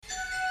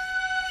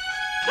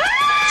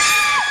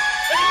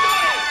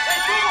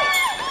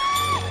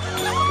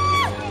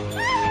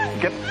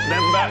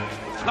Stand back.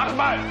 Stand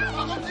back.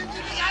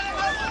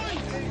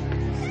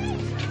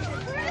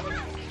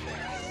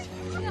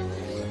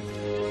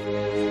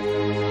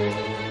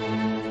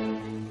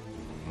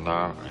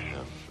 Now I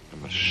have a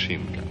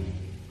machine gun.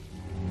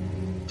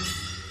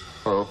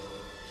 Ho,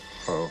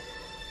 ho,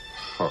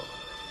 ho.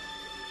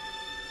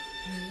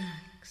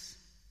 Relax.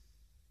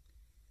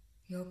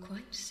 You're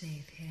quite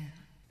safe here.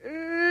 Good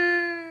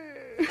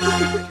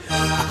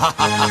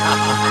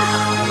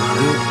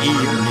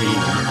evening,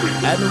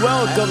 and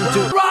welcome to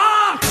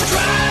Rock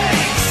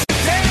Strikes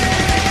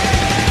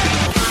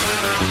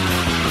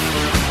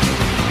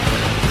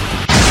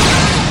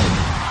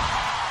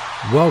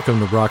 10! Welcome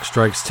to Rock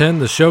Strikes 10,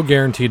 the show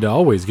guaranteed to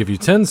always give you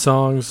 10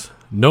 songs,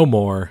 no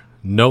more,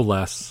 no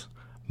less.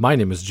 My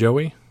name is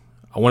Joey.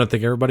 I want to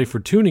thank everybody for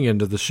tuning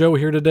into the show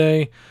here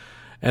today,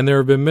 and there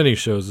have been many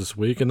shows this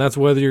week, and that's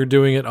whether you're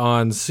doing it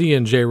on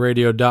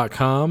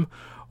cnjradio.com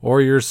or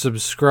you're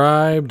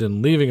subscribed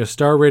and leaving a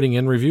star rating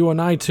and review on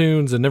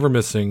iTunes and never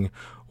missing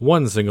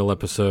one single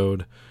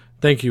episode.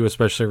 Thank you,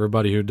 especially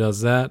everybody who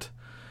does that.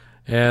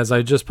 As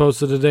I just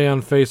posted today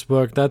on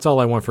Facebook, that's all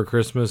I want for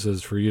Christmas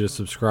is for you to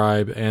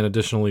subscribe and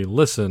additionally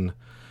listen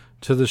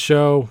to the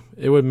show.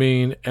 It would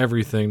mean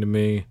everything to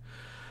me.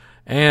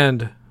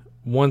 And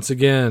once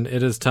again,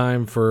 it is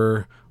time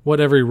for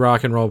what every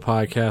rock and roll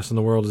podcast in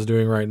the world is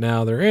doing right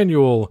now, their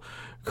annual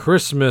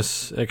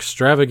Christmas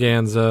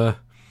Extravaganza.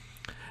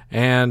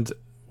 And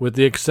with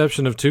the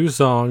exception of 2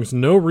 songs,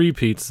 no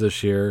repeats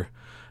this year.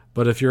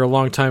 But if you're a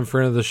longtime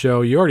friend of the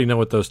show, you already know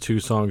what those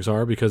 2 songs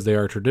are because they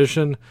are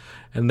tradition,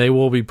 and they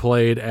will be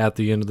played at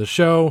the end of the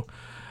show.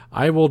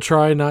 I will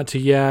try not to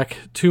yak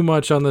too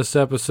much on this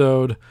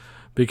episode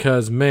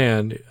because,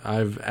 man,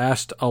 I've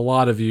asked a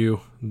lot of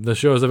you. The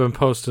shows I've been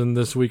posting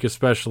this week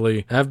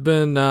especially have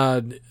been,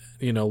 long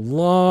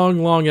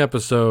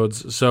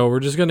episodes. So we're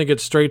just going to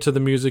get straight to the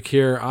music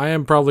here. I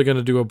am probably going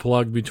to do a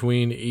plug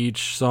between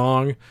each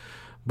song.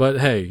 But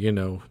hey,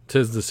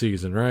 'tis the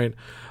season, right?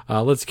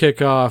 Let's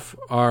kick off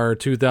our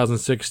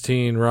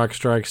 2016 Rock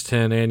Strikes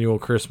 10 annual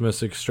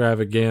Christmas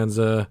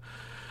Extravaganza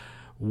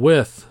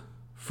with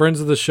friends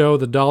of the show,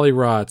 the Dolly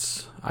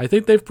Rots. I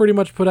think they've pretty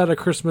much put out a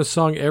Christmas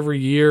song every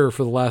year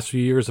for the last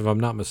few years, if I'm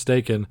not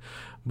mistaken.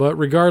 But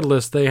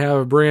regardless, they have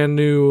a brand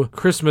new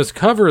Christmas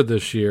cover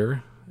this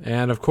year.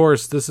 And of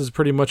course, this is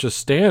pretty much a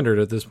standard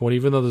at this point,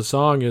 even though the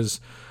song is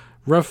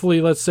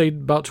roughly, let's say,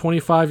 about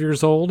 25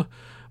 years old.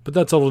 But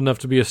that's old enough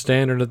to be a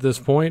standard at this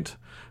point.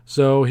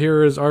 So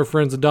here is our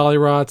friends the Dolly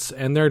Rots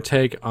and their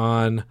take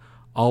on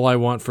All I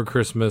Want for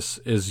Christmas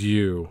Is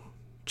You.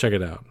 Check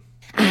it out.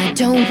 I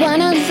don't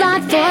want a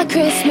lot for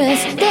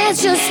Christmas.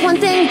 There's just one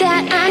thing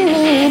that I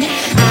need.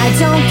 I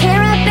don't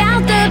care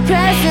about the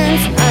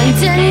presents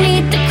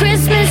underneath the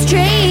Christmas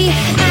tree.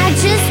 I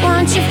just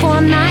want you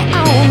for my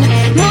own,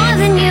 more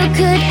than you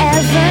could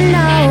ever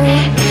know.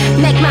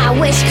 Make my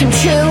wish come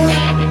true.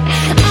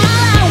 All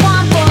I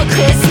want for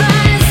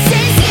Christmas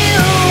is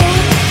you.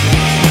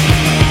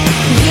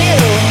 You.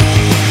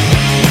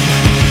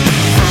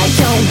 I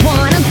don't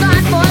want a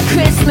lot for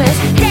Christmas.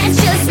 There's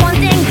just one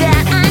thing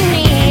that I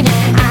need.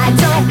 I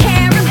don't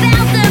care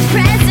about the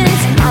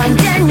presents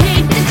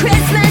underneath the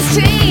Christmas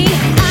tree.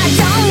 I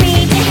don't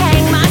need to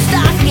hang my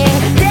stocking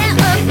there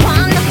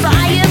upon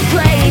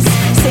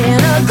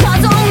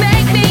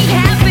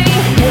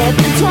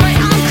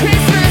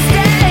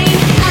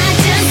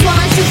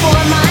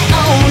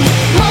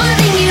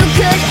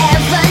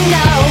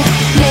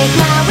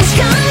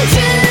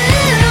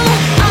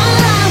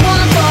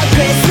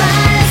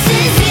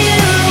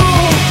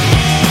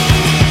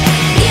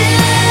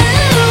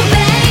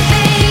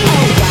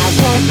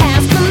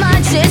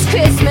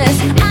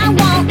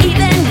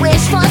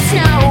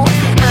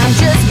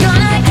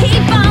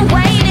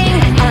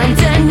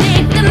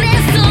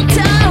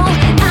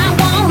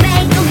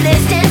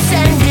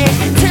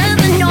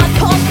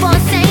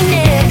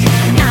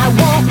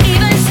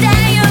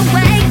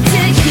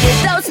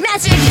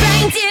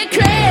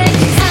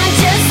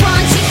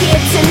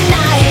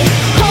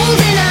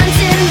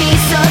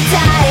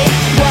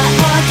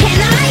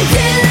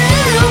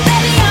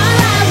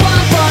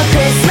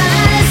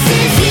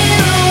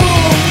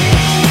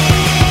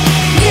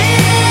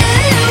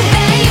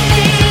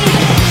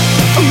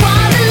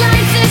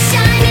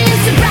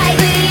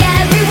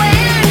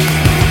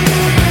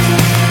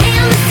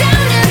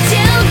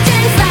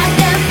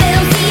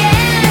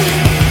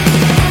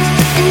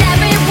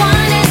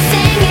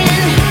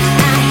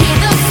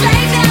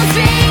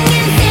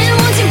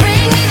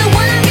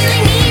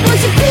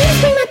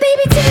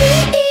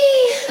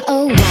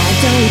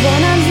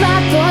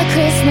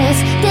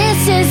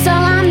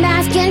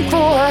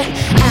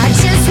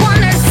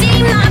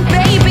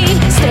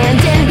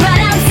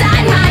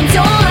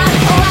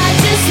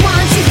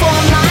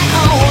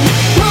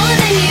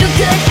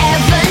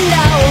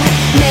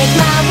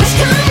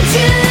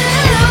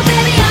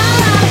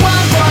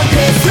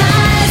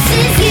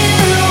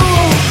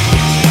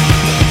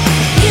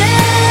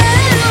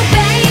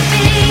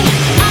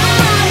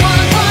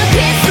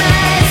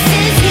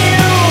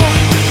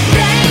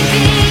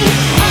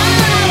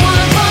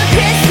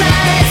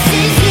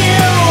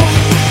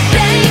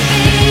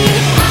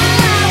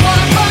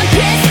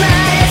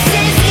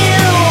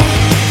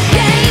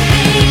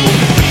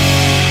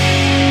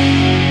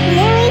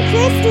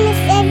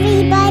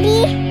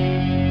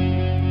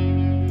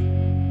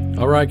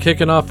right,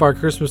 kicking off our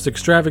Christmas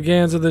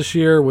extravaganza this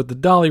year with the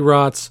Dolly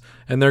Rots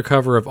and their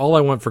cover of All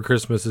I Want for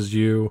Christmas Is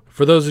You.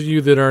 For those of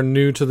you that are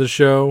new to the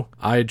show,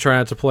 I try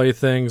not to play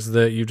things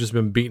that you've just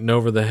been beaten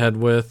over the head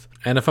with.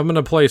 And if I'm going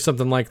to play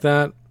something like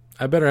that,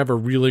 I better have a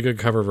really good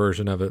cover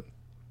version of it.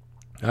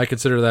 I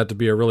consider that to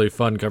be a really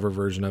fun cover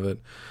version of it.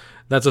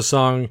 That's a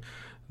song,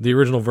 the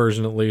original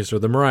version at least, or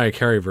the Mariah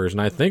Carey version.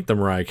 I think the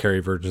Mariah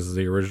Carey version is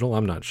the original.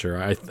 I'm not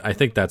sure. I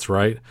think that's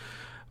right.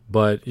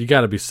 But you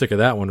got to be sick of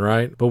that one,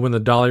 right? But when the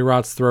Dolly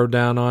Rots throw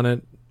down on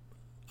it,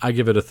 I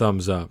give it a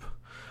thumbs up.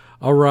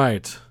 All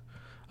right.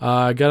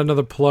 I got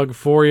another plug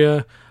for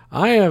you.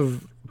 I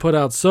have put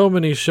out so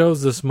many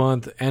shows this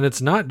month, and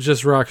it's not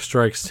just Rock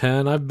Strikes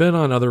 10. I've been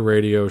on other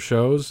radio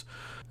shows.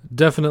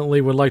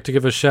 Definitely would like to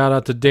give a shout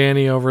out to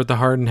Danny over at the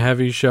Hard and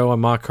Heavy show on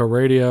Mako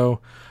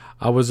Radio.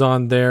 I was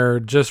on there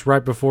just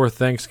right before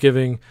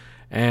Thanksgiving,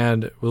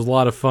 and it was a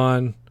lot of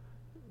fun.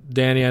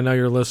 Danny, I know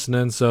you're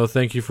listening, so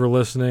thank you for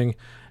listening.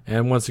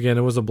 And once again,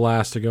 it was a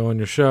blast to go on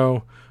your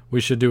show.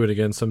 We should do it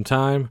again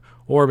sometime,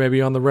 or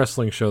maybe on the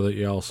wrestling show that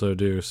you also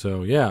do.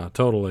 So yeah,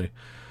 totally.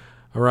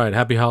 All right,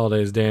 happy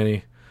holidays,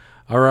 Danny.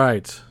 All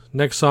right,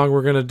 next song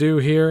we're going to do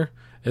here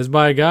is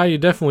by a guy you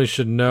definitely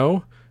should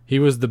know. He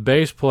was the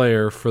bass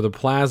player for the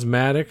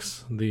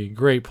Plasmatics, the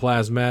great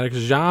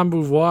Plasmatics, Jean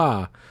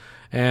Beauvoir.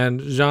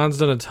 And Jean's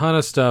done a ton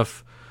of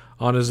stuff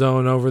on his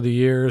own over the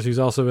years. He's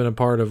also been a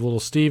part of Little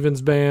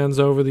Steven's bands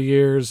over the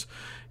years.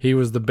 He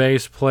was the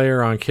bass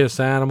player on Kiss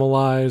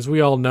Animalize.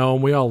 We all know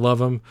him. We all love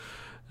him.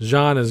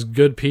 Jean is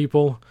good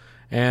people,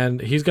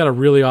 and he's got a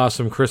really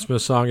awesome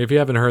Christmas song. If you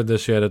haven't heard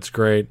this yet, it's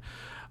great.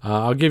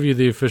 I'll give you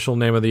the official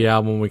name of the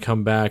album when we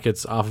come back.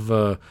 It's off of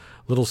a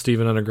Little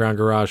Steven Underground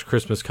Garage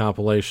Christmas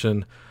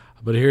compilation.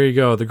 But here you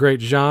go, the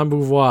great Jean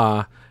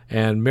Beauvoir,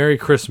 and Merry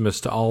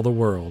Christmas to all the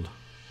world.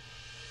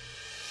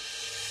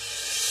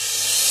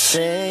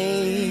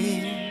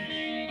 Say,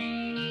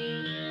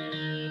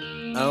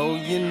 oh,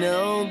 you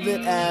know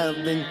that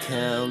I've been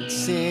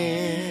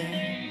counting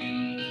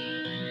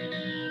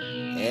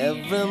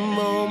every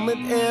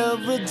moment,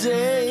 every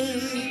day,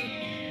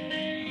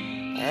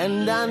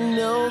 and I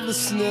know the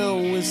snow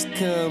is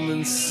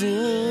coming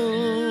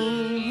soon.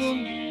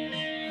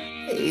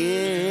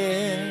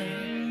 Yeah.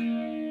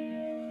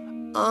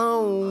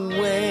 Oh,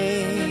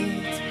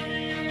 wait,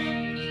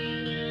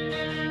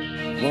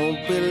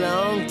 won't be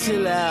long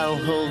till I'll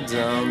hold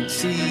on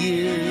to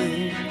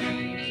you,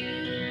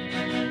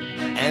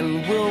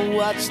 and we'll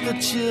watch the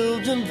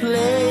children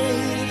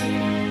play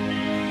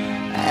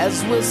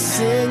as we're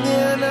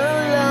singing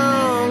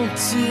along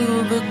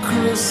to the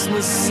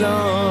Christmas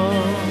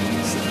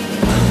songs.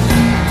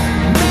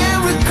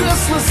 Merry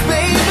Christmas,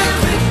 baby.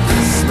 Merry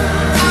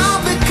Christmas.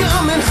 I'll be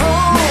coming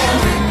home.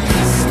 Merry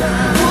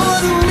Christmas.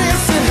 Wouldn't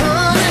miss it,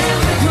 honey.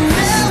 You'll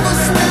never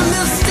spend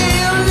this day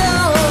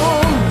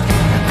alone.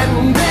 And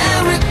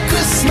Merry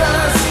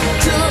Christmas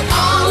to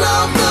all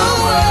of the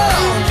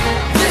world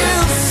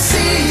this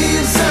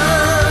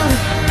season.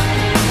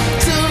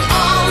 To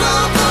all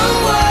of the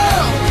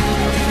world.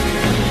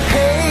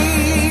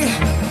 Hey,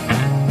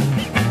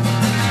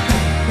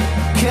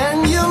 can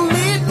you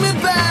meet me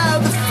by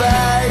the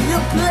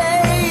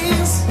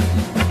fireplace?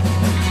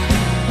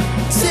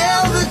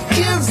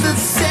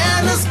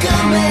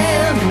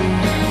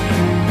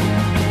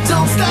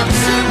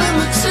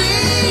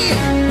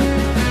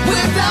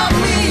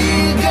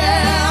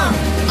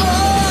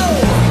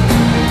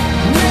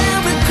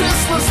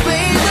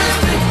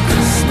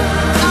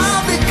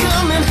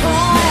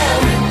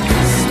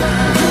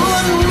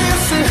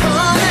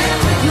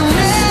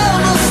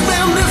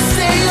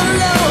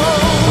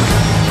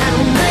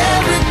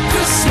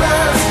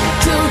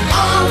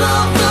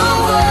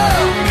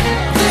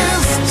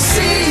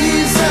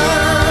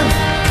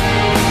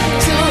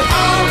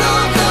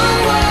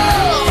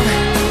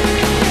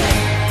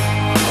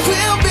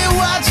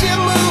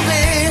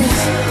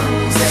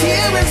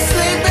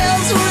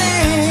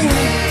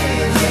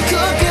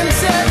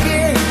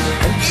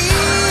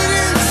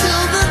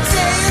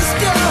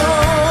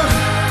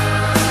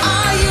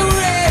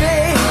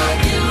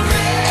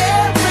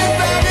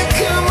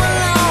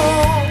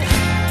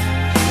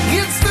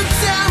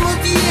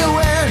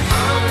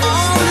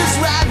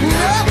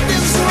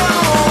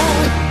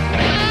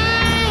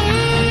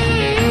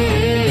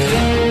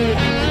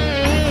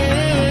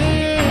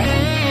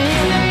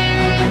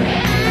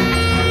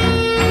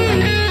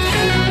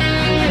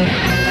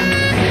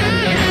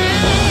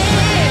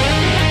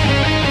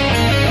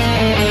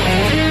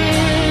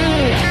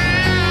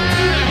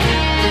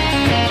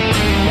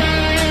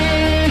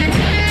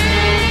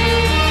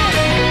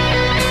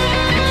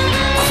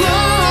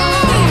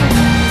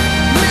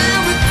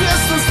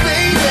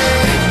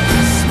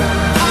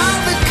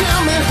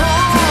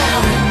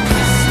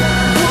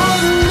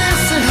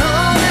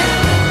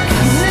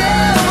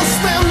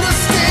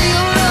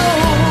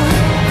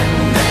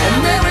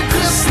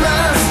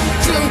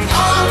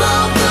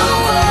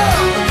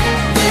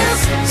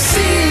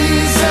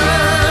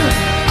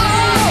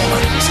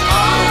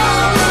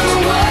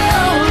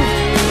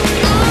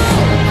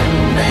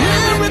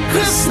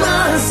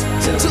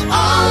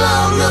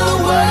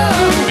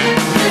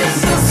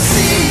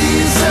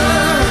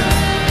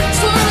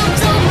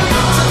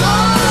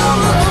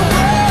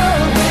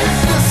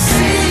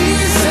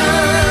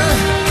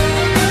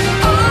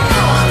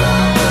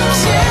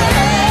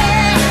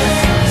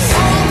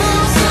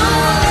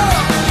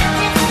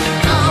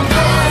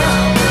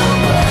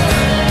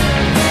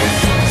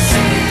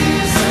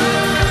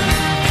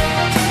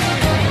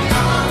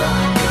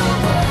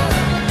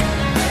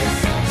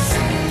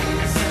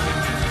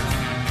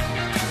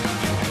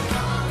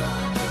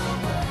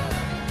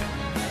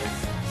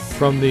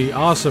 from the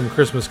awesome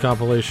Christmas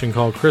compilation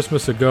called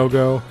Christmas A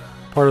Go-Go,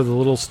 part of the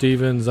Little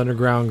Stevens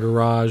Underground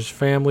Garage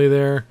family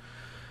there.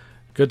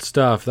 Good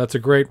stuff. That's a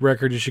great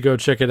record. You should go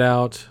check it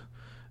out.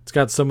 It's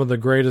got some of the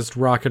greatest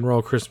rock and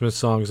roll Christmas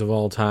songs of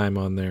all time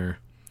on there.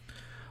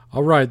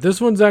 All right,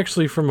 this one's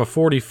actually from a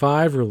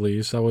 45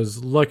 release. I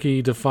was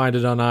lucky to find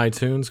it on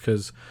iTunes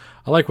because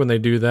I like when they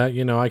do that.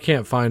 You know, I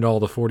can't find all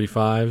the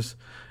 45s,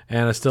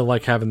 and I still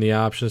like having the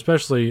option,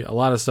 especially a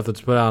lot of stuff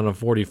that's put out on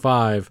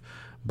 45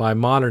 by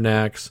modern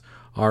acts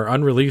are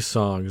unreleased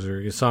songs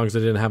or songs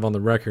they didn't have on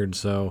the record,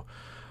 so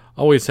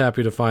always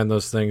happy to find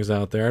those things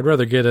out there. I'd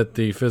rather get it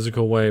the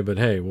physical way, but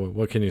hey,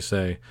 what can you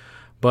say?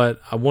 But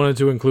I wanted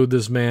to include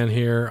this man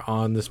here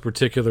on this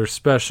particular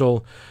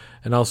special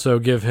and also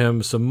give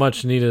him some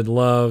much-needed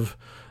love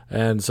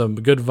and some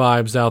good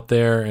vibes out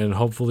there, and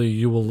hopefully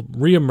you will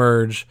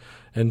reemerge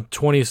in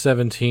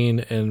 2017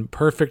 in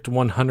perfect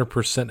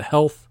 100%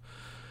 health,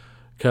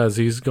 because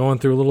he's going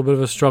through a little bit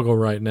of a struggle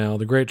right now.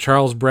 The great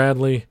Charles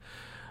Bradley.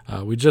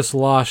 We just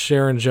lost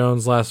Sharon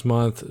Jones last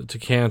month to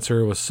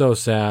cancer. It was so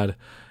sad.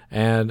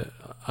 And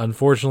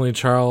unfortunately,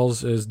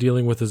 Charles is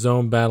dealing with his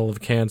own battle of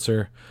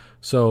cancer.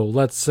 So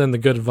let's send the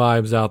good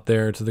vibes out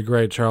there to the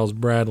great Charles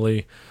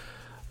Bradley,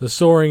 the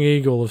soaring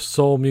eagle of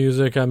soul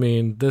music. I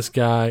mean, this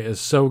guy is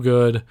so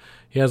good.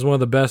 He has one of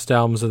the best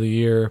albums of the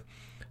year.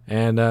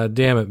 And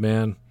damn it,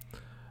 man.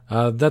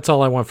 That's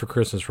all I want for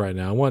Christmas right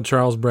now. I want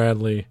Charles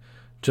Bradley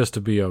just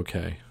to be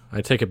okay.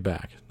 I take it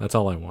back. That's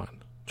all I want.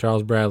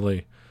 Charles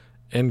Bradley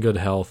in good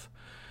health.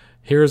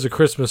 Here's a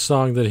Christmas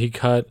song that he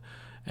cut,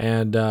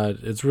 and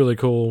it's really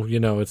cool. You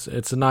know, it's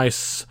a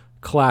nice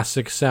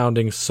classic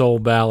sounding soul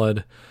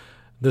ballad.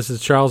 This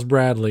is Charles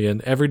Bradley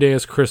and Every Day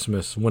is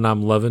Christmas When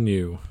I'm Loving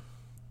You.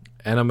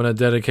 And I'm going to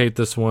dedicate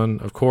this one,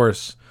 of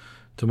course,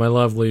 to my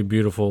lovely,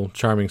 beautiful,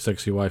 charming,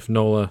 sexy wife,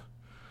 Nola.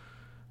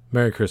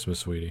 Merry Christmas,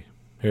 sweetie.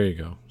 Here you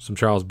go. Some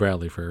Charles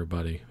Bradley for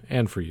everybody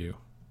and for you.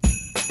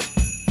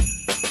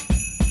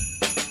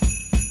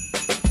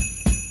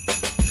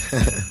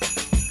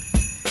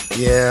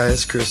 Yeah,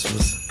 it's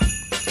Christmas.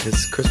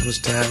 It's Christmas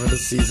time of the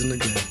season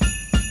again.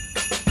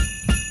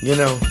 You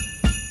know,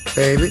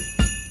 baby,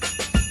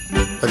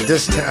 but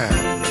this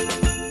time,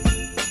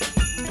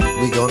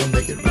 we gonna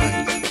make it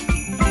right.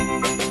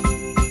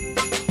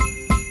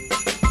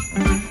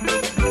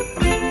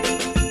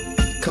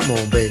 Come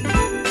on, baby.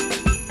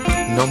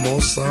 No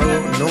more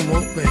sorrow, no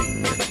more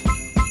pain.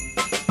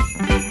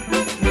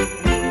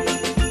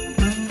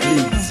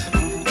 Please,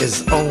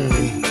 it's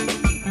only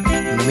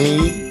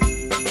me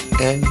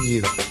and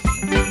you,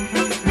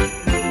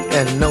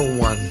 and no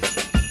one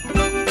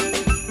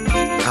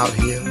out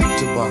here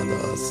to bother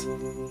us.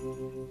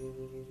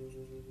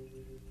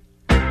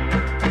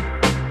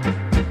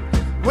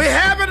 We're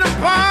having a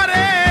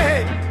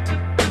party.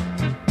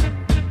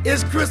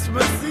 It's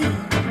Christmas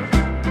Eve.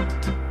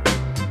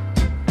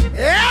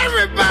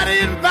 Everybody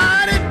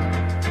invited.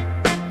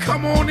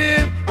 Come on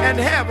in and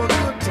have a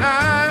good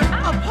time.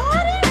 A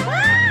party?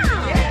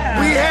 Wow! Yeah.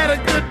 We had a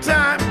good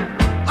time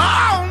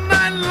all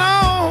night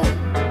long.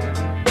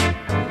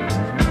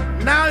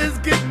 Now it's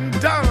getting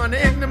dawn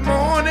in the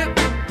morning.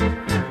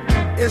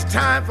 It's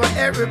time for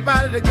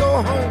everybody to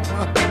go home.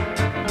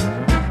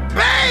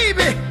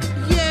 Baby,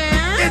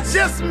 Yeah? it's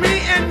just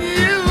me and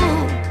you.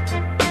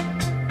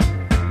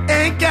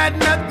 Ain't got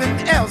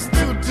nothing else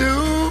to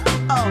do.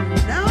 Oh,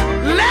 no.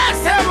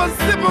 Let's have a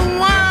sip of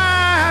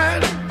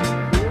wine.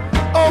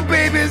 Oh,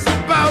 baby, it's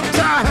about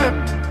time.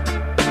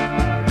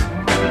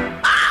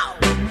 Ow!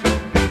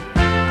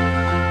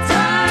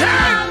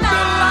 Turn the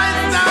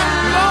lights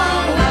down low.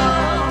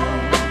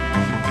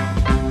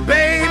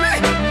 Baby,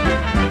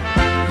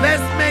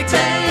 let's make it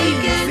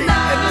easy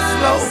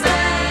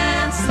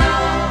and slow.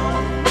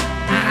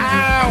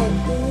 Ow!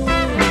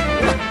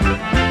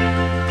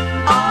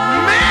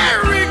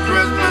 Merry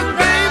Christmas,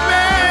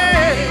 baby.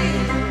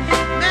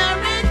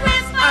 Merry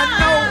Christmas!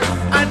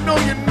 I know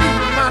you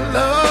need my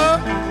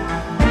love,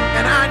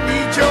 and I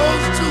need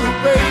yours too,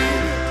 baby.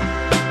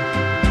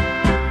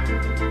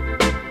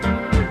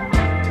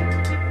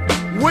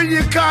 When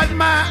you caught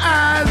my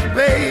eyes,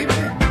 baby,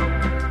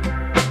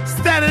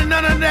 standing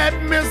under that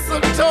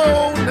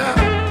mistletoe now,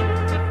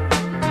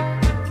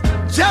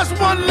 just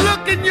one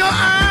look in your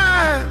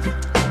eyes,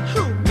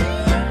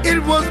 it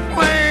was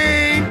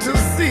plain to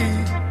see.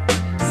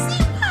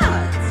 See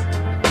what?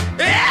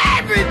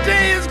 Every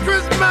day is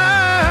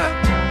Christmas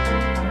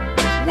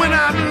when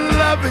I'm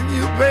loving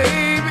you,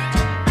 baby.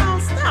 Oh,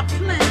 stop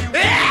playing.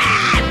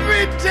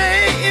 Every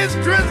day is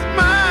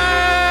Christmas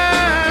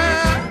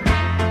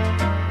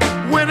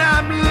when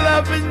I'm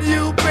loving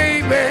you,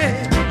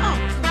 baby. Oh,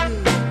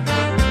 please.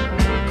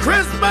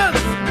 Christmas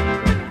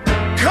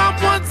come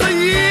once a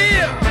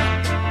year,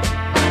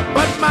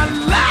 but my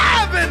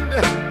loving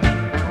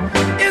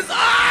is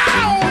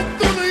all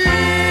through the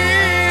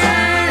year.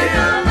 Turn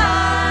the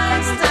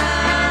lights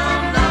down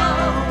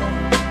low.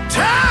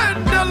 Turn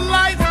the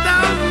lights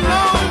down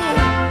low.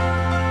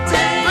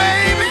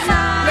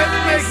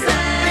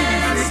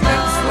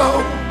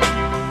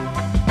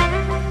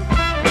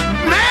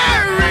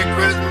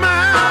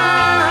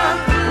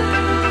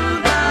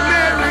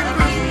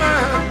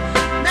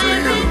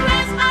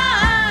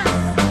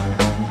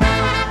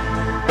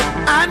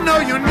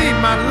 need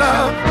my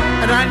love,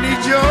 and I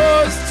need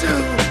yours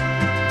too.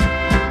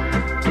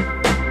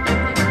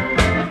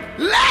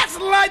 Let's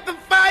light the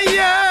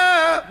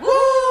fire,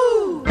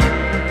 woo,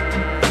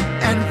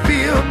 and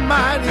feel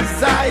my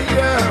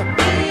desire.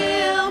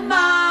 Feel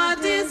my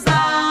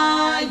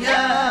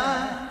desire.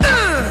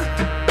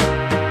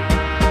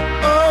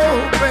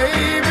 Oh,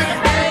 baby,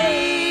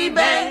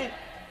 Baby,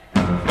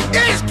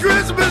 it's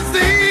Christmas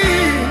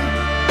Eve.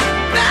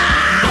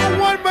 Now,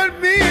 one but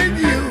me and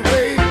you,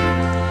 baby.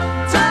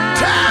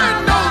 Turn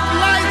those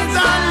lights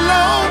down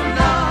low.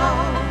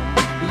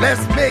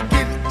 Let's make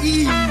it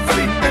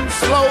easy and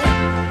slow.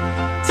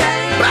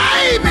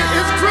 Baby,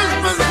 it's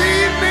Christmas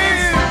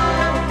evening.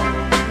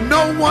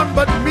 No one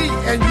but me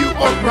and you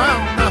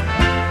around.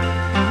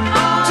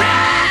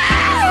 Turn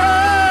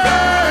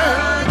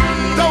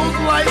those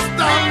lights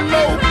down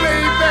low,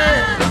 baby.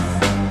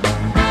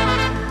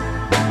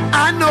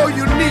 I know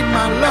you need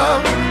my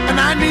love, and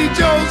I need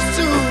yours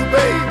too,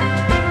 baby.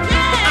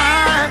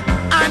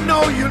 I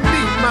know you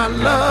need my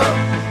love,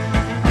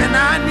 and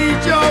I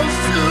need yours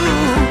too.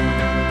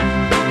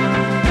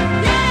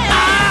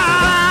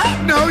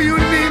 I know you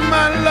need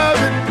my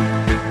loving,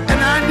 and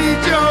I need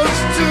yours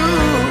too.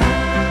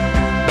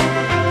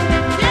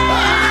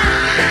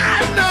 I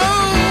know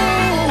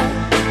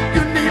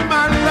you need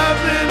my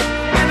loving,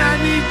 and I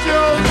need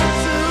yours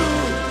too.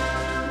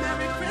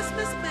 Merry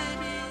Christmas,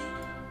 baby.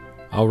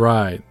 All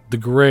right, the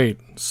great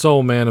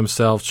soul man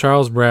himself,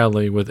 Charles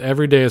Bradley, with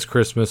Every Day is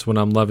Christmas When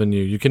I'm Loving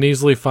You. You can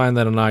easily find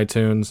that on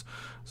iTunes,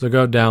 so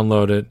go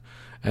download it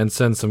and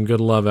send some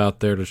good love out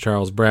there to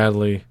Charles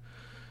Bradley.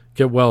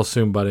 Get well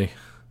soon, buddy.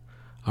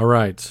 All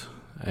right,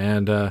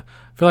 and I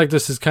feel like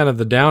this is kind of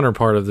the downer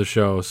part of the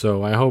show,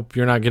 so I hope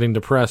you're not getting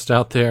depressed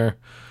out there.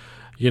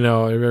 You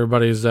know,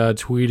 everybody's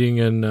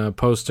tweeting and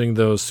posting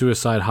those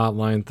suicide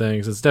hotline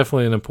things. It's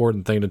definitely an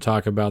important thing to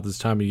talk about this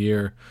time of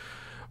year.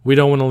 We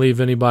don't want to leave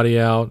anybody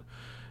out.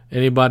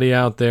 Anybody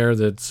out there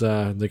that's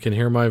that can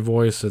hear my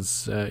voice,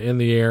 that's in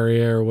the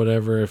area or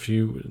whatever, if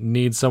you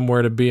need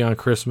somewhere to be on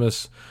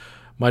Christmas,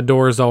 my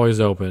door is always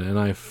open, and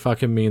I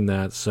fucking mean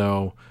that.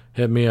 So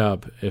hit me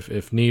up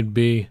if need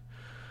be.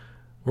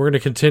 We're going to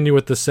continue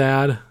with the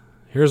sad.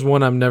 Here's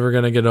one I'm never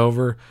going to get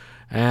over,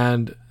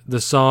 and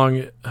the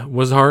song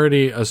was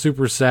already a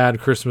super sad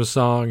Christmas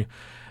song,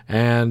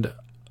 and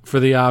for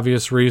the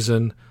obvious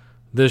reason,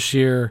 this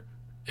year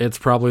it's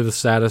probably the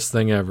saddest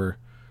thing ever.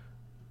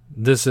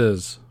 This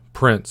is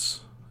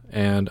Prince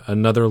and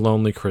Another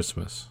Lonely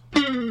Christmas.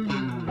 Last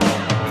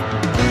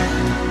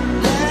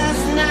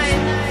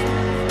night,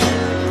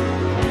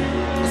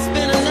 it's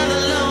been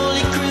another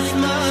lonely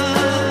Christmas.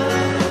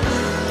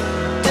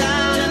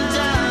 Darling,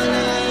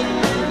 darling,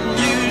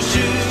 you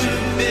should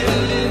have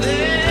been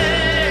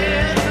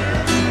there.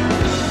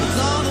 'Cause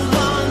all the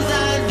ones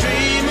I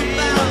dream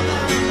about,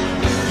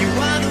 you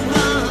are the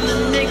one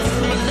that makes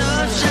my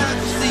love shot.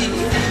 See,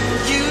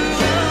 you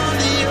are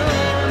the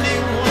only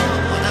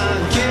one I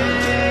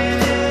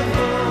care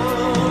for.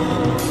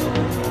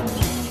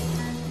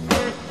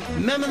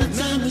 Remember the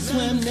time we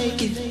swam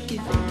naked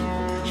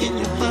in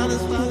your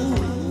father's pool?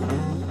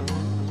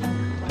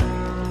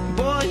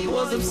 Boy, he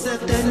was upset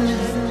that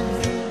night.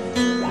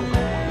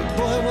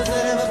 Boy, was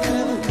that ever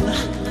cool.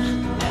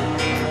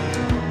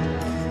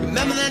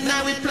 Remember that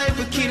night we played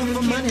for Keto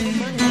for money,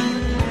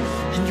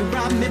 and you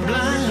robbed me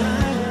blind.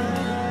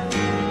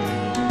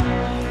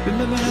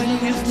 Remember how you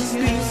used to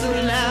scream so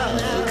loud,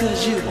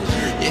 'cause you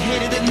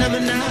hated it number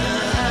 9.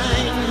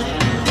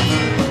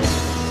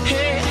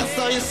 Hey, I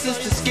saw your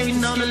sister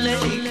skating on the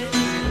lake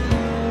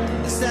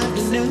this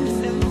afternoon.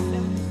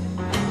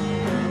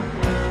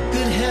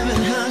 Good heaven,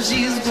 how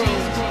she's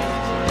grown.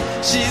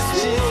 She's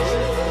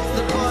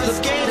the boy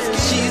skater.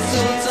 She's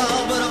so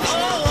tall, but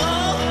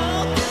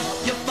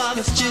your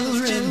father's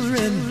children.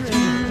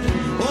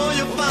 Oh,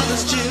 your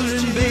father's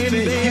children,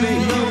 baby.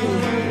 No,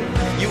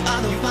 you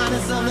are the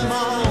finest of them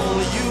all.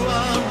 You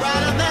are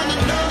brighter than the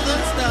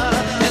northern star,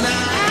 and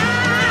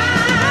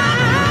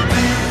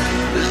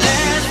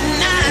last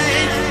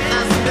night I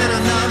spent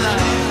another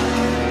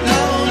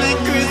lonely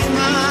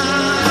Christmas.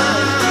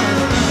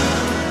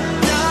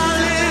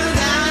 Darling,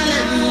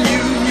 darling,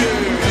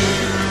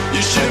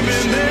 you should be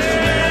there.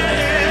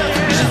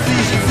 You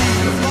see,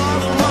 of all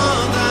the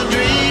ones I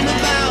dream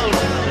about,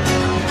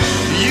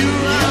 you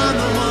are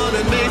the one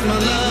that makes my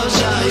love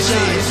shine.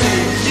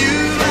 You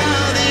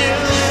are the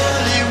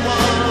only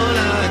one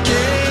I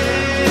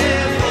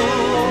care for,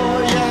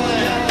 yeah.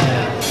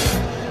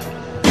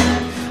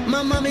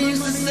 My mama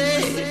used to say,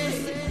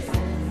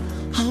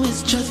 always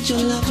trust your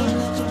lover.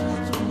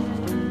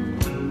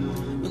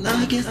 Well,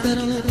 I guess that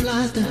only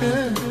applies to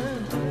her.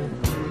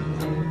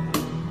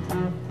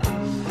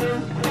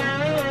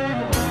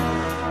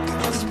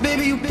 'Cause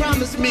baby, you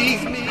promised me.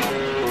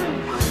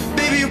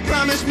 Baby, you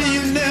promised me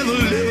you'd never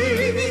leave.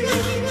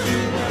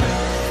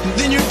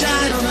 Then you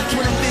died on the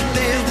 25th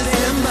day of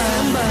December.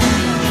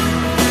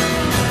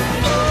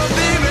 Oh,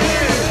 baby.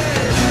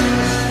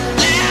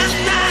 Last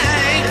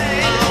night,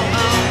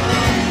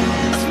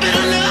 I spent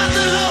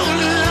another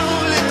lonely,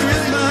 lonely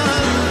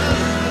Christmas.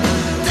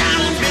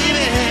 Darling,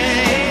 baby.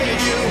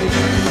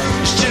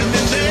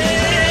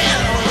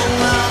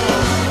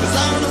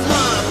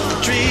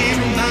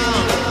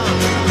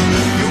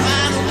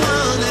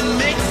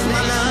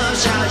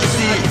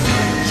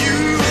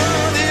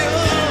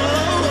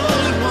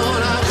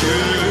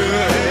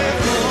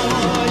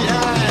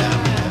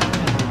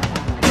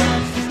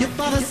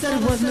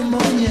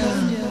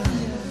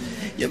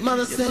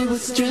 mother said he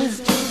was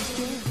stressed,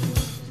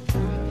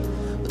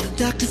 but the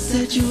doctor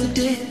said you were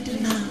dead.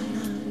 Now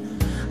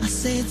I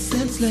say it's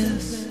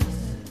senseless.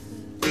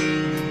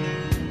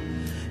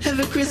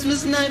 Every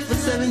Christmas night for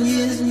 7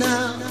 years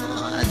now,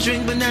 I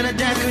drink banana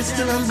daiquiris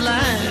till I'm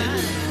blind.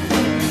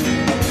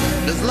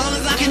 As long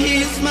as I can hear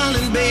you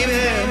smiling, baby,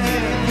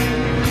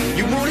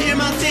 you won't hear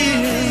my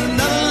tears.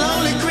 Another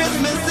lonely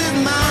Christmas is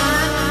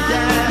mine,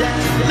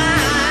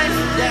 mine,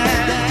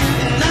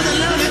 another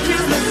lonely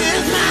Christmas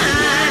is mine.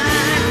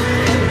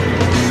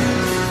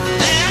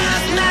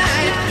 Last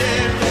night,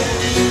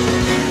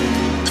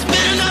 it's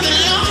been another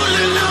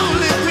lonely,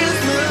 lonely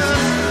Christmas.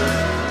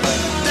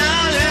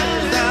 Darling,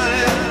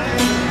 darling,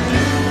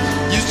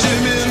 you should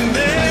have been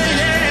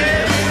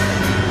there.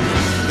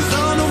 'Cause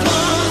all the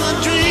ones I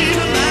dream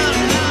about,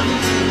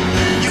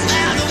 you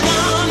are the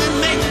one that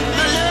make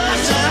my love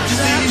stop.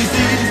 You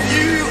see,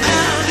 you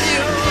are the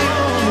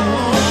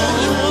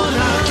only one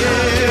I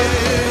care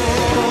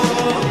for.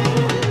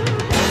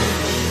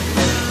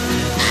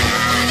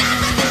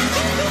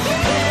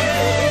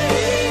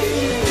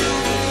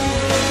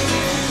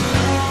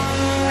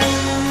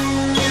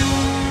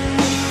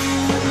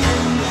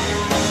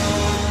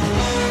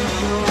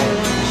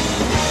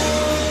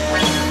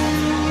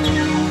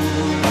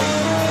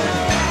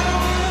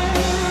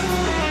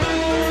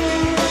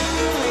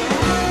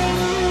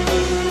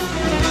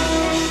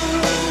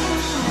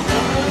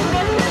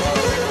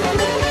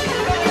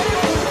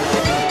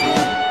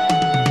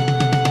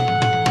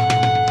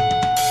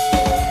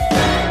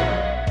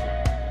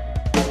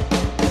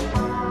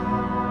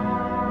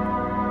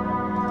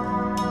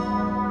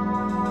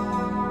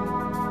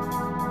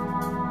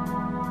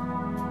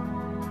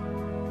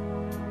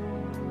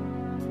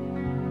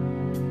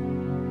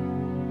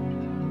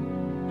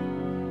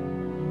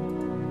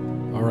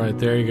 All right,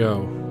 there you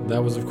go.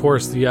 That was, of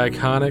course, the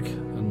iconic,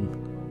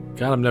 and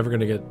God, I'm never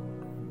going to get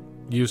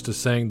used to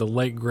saying the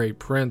late, great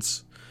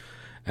Prince,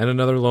 and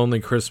Another Lonely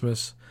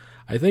Christmas.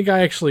 I think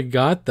I actually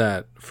got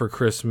that for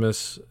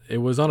Christmas. It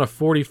was on a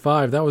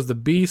 45. That was the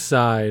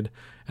B-side,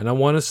 and I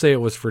want to say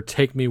it was for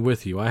Take Me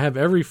With You. I have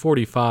every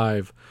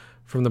 45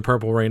 from the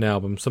Purple Rain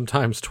album,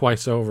 sometimes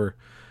twice over,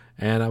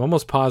 and I'm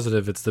almost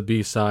positive it's the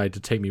B-side to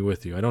Take Me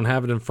With You. I don't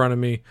have it in front of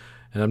me,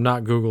 and I'm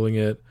not Googling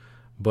it,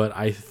 but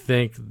I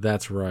think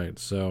that's right.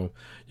 So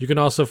you can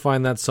also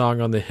find that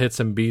song on the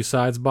Hits and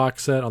B-Sides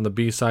box set on the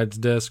B-Sides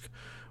disc,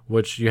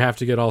 which you have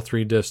to get all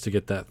 3 discs to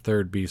get that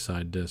third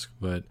B-side disc,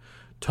 but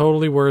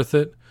totally worth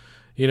it.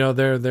 You know,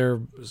 they're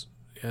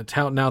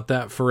touting out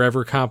that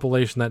Forever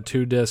compilation, that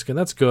 2 disc, and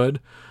that's good.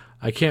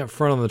 I can't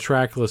front on the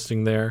track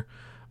listing there,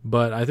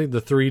 but I think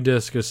the 3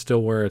 disc is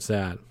still where it's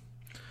at.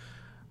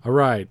 All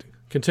right,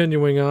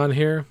 continuing on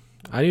here.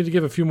 I need to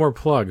give a few more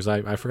plugs.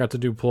 I forgot to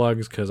do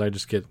plugs because I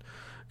just get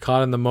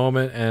caught in the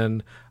moment,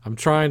 and I'm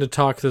trying to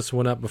talk this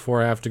one up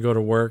before I have to go to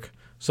work.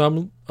 So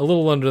I'm a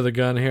little under the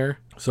gun here.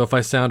 So if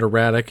I sound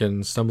erratic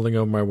and stumbling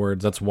over my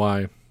words, that's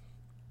why.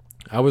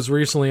 I was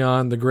recently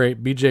on the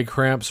great BJ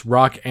Cramp's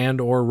Rock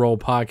and or Roll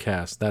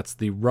podcast. That's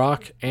the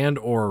Rock and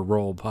or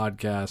Roll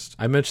podcast.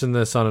 I mentioned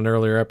this on an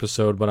earlier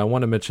episode, but I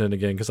want to mention it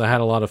again because I had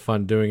a lot of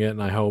fun doing it,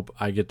 and I hope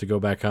I get to go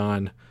back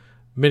on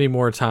many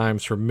more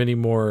times for many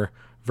more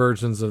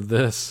versions of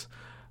this.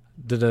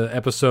 Did an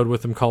episode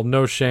with him called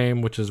No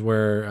Shame, which is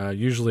where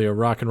usually a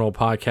rock and roll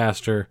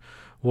podcaster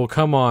will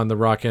come on the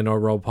Rock and or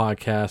Roll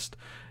podcast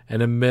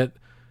and admit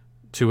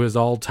to his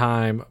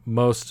all-time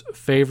most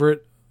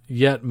favorite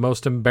yet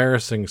most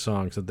embarrassing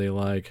songs that they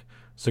like.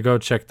 So go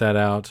check that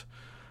out.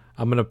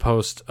 I'm going to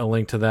post a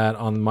link to that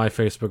on my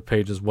Facebook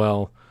page as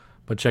well,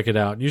 but check it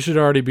out. You should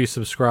already be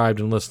subscribed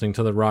and listening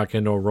to the Rock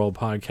and or Roll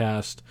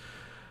podcast.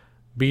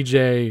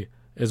 BJ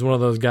is one of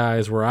those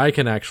guys where I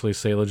can actually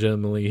say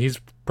legitimately he's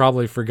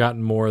probably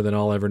forgotten more than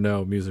I'll ever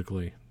know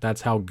musically.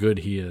 That's how good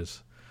he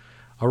is.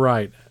 All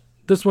right,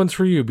 this one's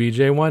for you,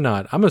 BJ. Why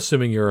not? I'm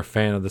assuming you're a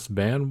fan of this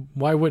band.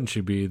 Why wouldn't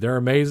you be? They're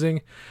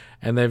amazing,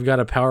 and they've got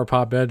a power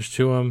pop edge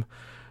to them.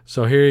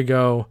 So here you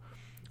go.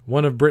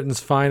 One of Britain's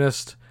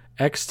finest,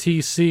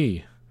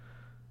 XTC.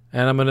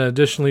 And I'm going to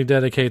additionally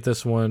dedicate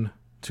this one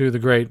to the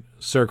great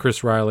Sir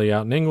Chris Riley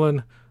out in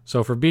England.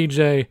 So for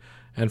BJ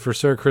and for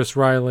Sir Chris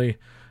Riley,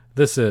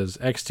 this is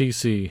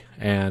XTC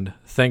and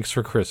Thanks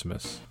for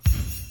Christmas. Christmas.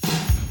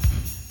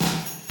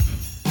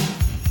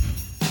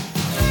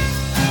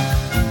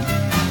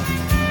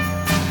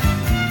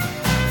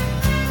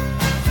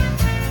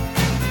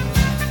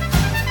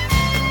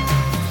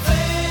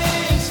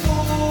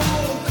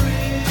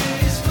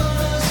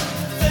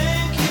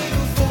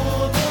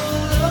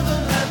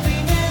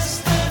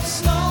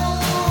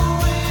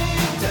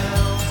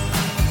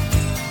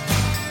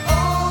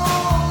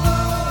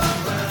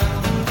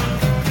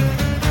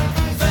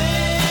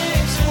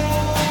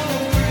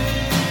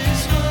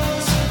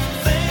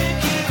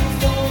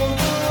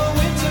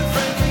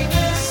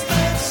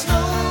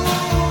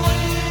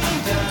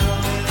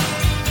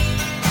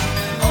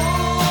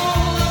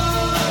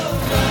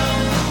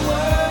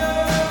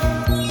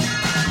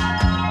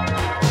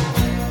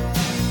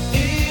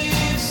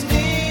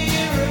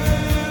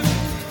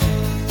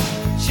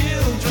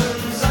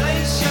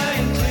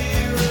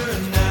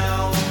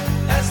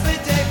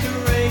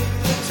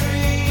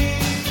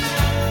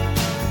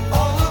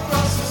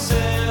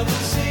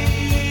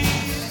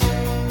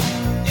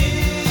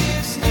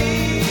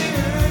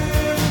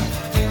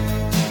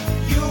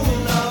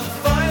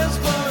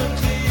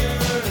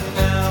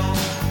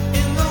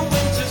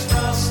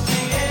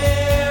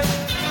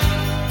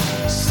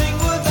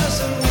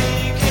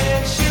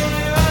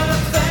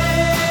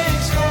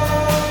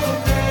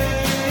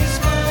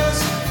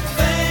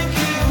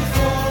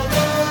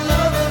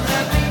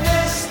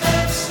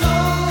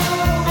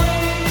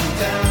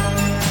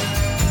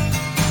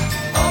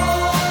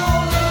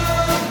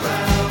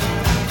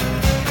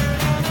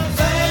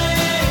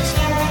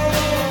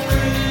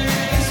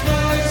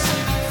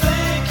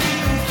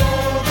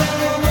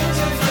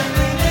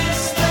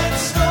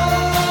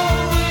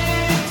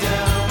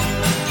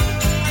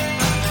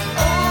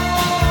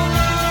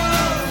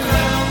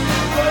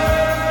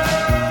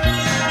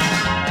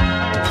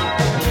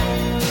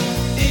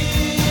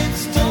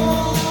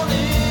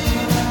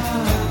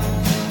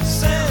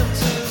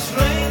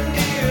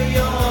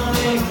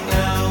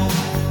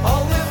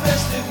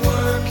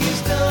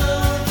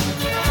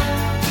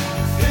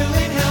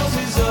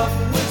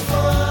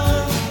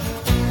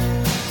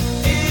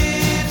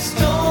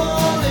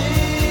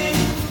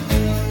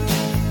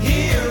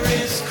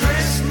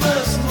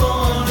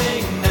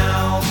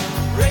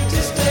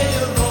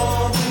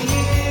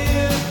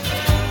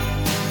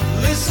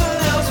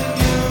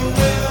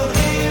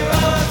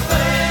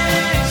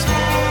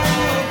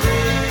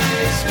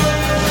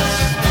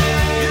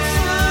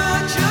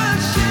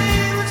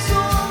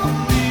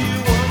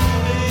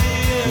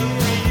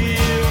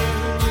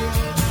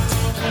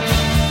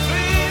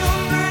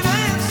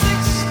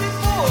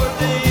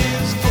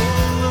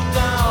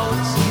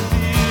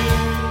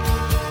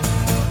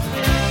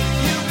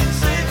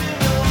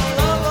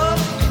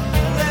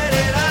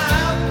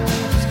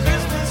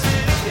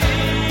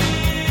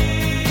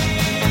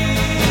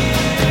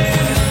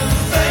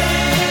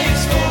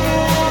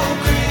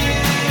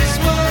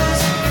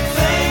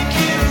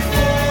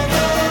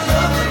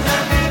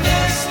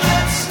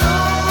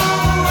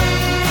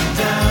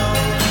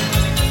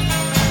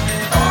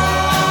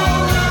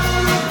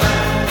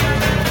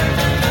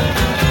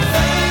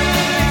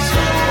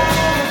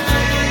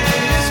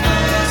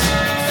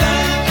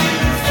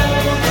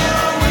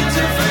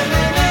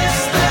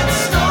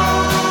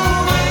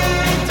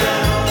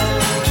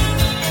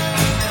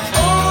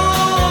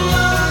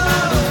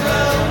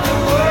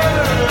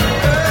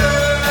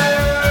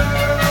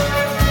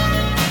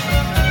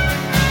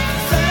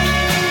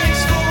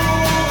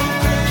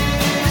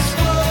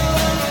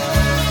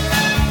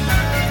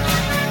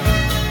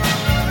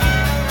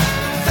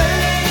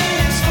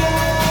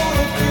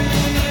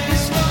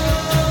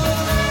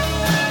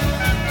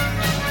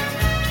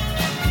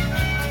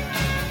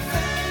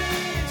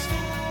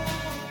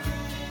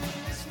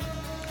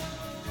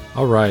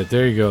 All right,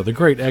 there you go. The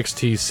great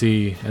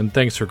XTC and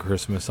Thanks for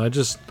Christmas. I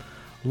just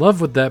love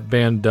what that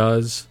band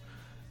does.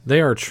 They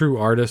are true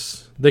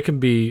artists. They can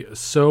be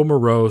so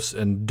morose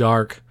and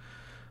dark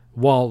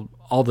while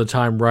all the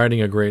time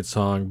writing a great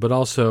song, but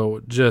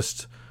also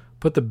just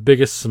put the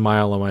biggest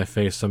smile on my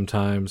face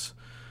sometimes.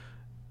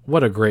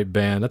 What a great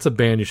band. That's a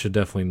band you should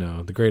definitely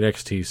know. The great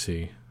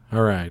XTC.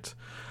 All right.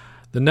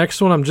 The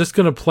next one, I'm just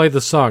going to play the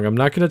song. I'm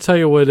not going to tell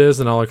you what it is,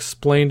 and I'll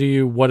explain to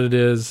you what it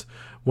is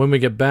when we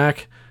get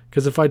back.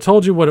 Because if I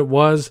told you what it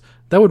was,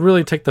 that would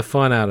really take the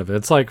fun out of it.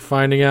 It's like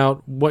finding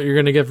out what you're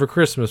going to get for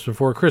Christmas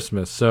before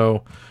Christmas.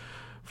 So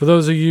for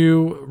those of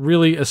you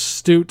really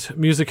astute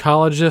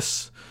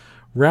musicologists,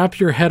 wrap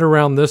your head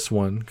around this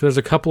one, because there's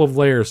a couple of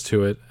layers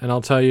to it, and I'll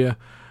tell you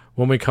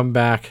when we come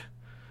back.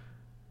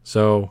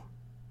 So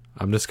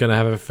I'm just going to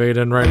have it fade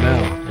in right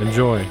now.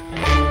 Enjoy.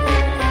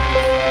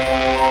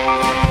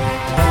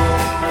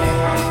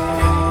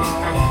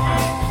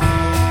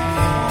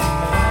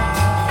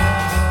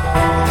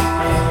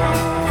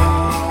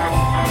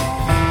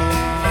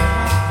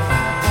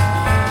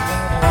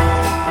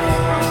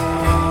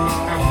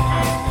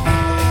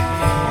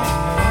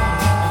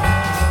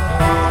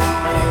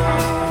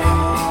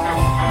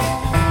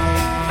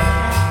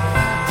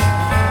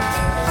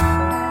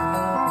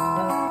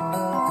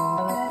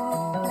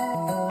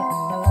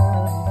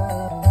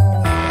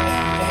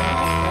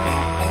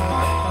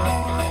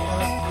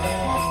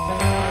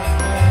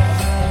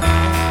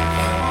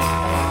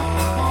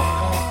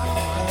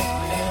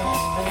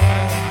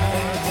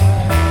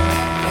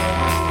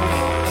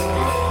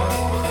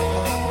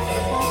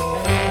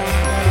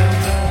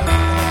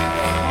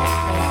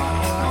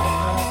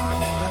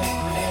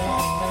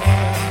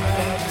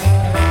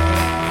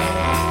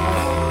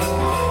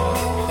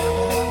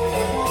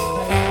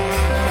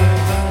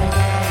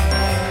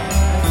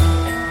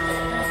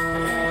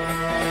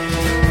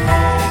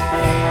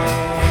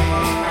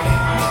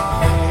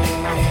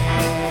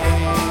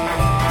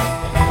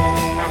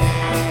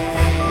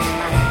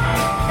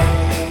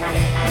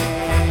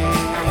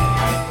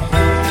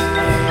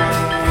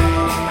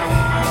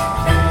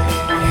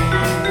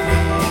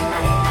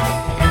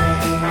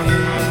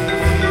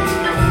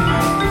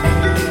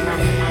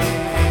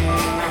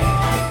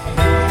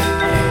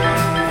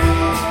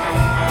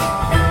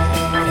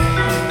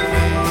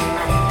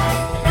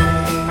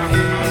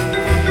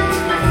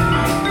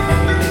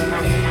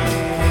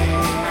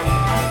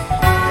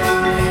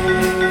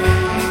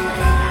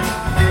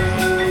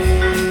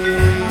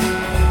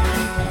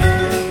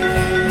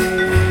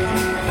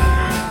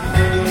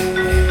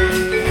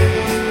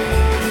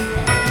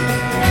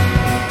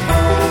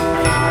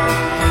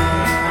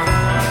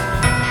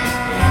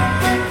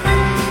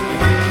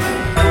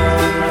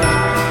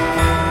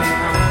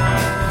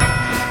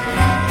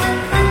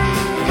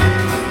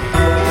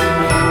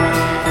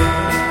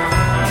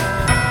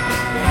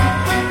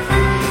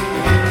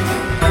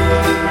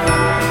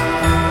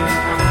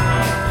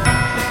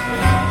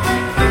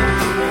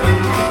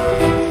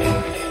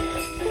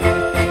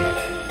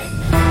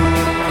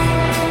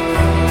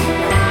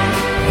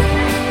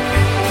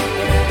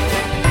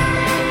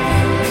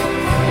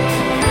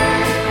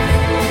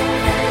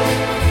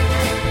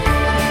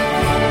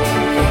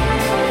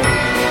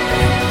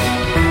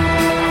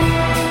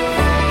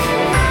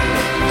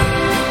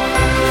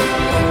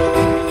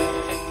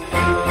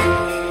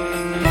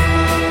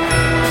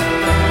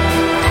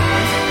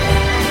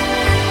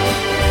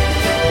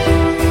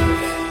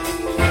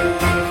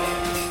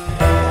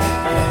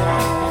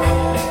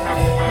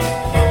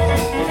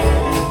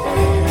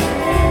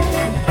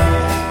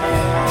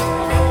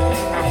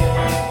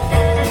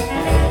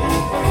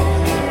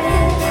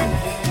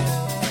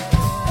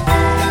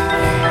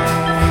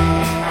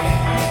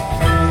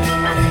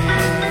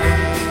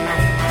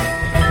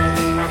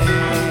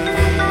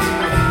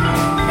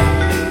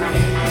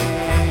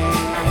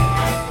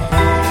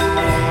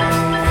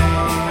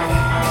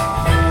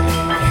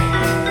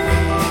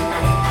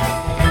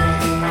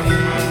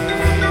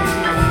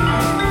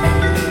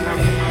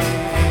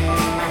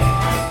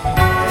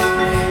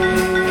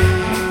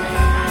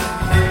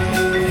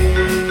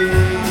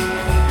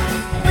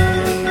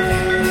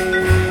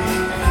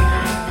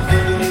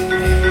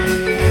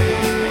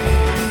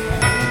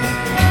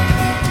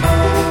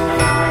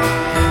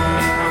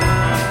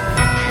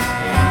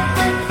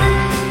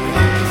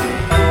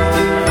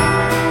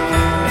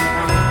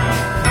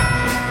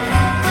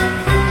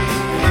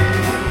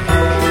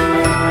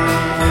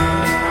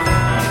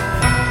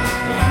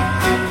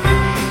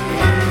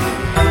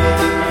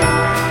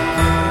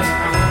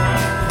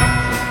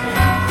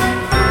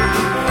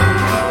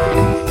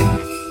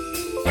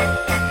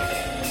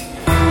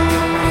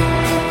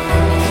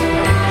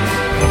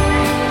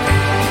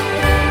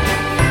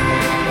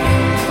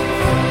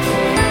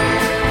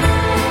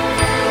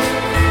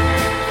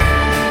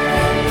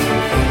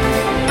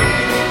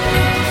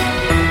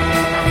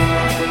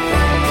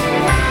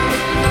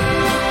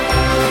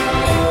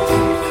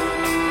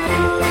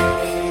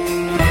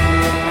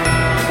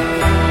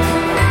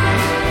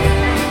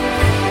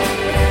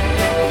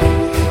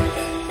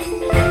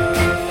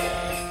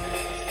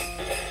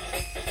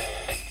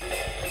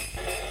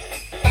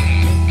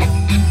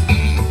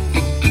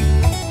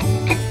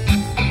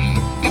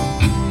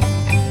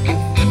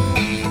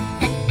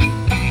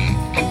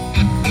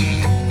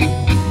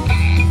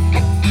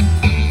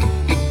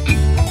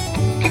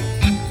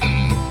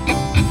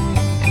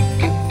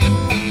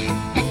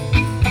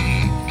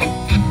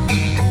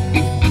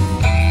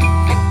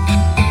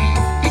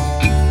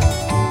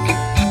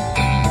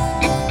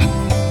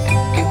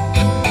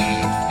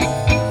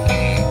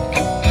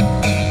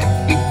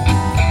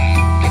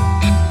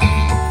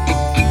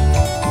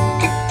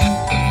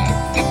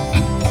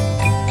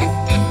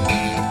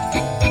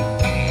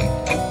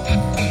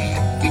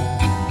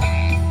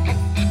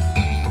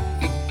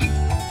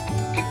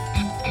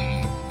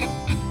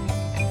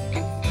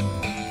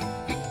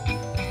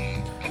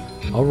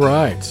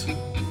 right.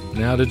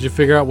 Now, did you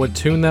figure out what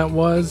tune that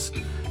was?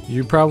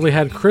 You probably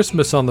had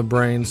Christmas on the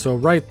brain, so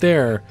right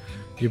there,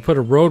 you put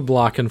a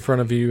roadblock in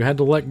front of you. You had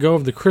to let go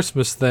of the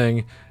Christmas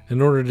thing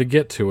in order to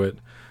get to it.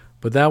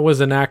 But that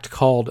was an act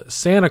called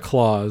Santa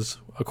Claus,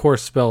 of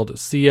course spelled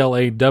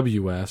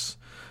C-L-A-W-S.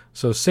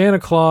 So Santa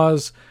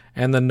Claus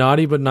and the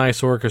Naughty But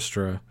Nice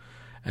Orchestra.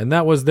 And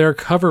that was their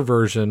cover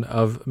version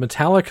of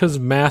Metallica's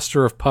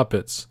Master of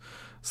Puppets.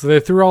 So they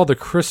threw all the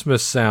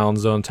Christmas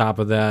sounds on top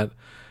of that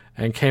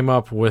and came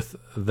up with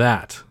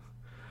that.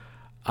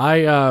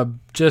 I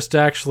just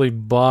actually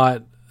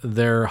bought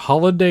their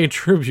holiday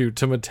tribute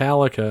to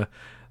Metallica.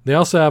 They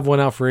also have one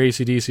out for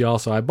AC/DC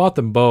also. I bought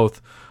them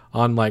both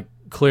on like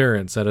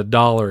clearance at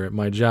 $1 at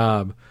my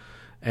job.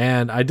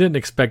 And I didn't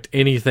expect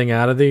anything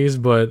out of these,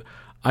 but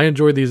I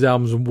enjoyed these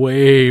albums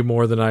way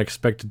more than I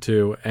expected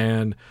to.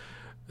 And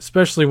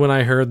especially when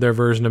I heard their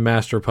version of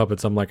Master of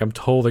Puppets, I'm like, I'm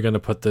totally going to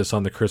put this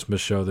on the Christmas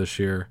show this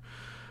year.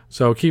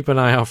 So keep an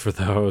eye out for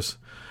those.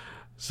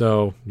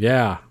 So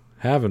yeah,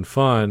 having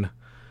fun.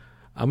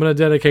 I'm going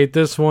to dedicate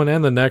this one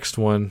and the next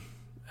one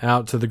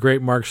out to the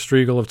great Mark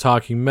Striegel of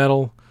Talking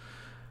Metal.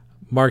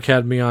 Mark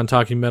had me on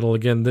Talking Metal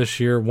again this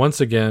year,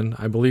 once again,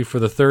 I believe for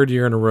the third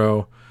year in a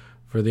row,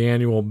 for the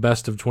annual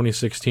Best of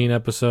 2016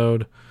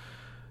 episode.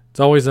 It's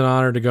always an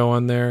honor to go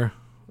on there.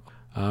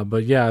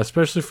 But yeah,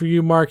 especially for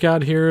you, Mark,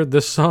 out here,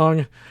 this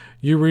song,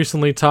 you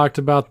recently talked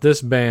about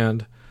this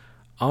band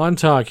on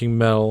Talking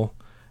Metal,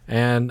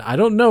 and I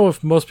don't know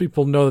if most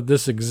people know that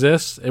this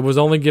exists. It was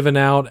only given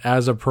out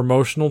as a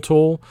promotional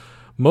tool,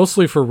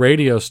 mostly for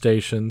radio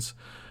stations.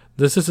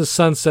 This is a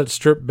Sunset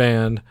Strip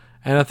band,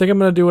 and I think I'm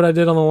going to do what I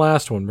did on the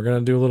last one. We're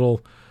going to do a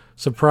little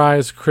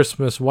surprise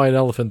Christmas white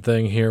elephant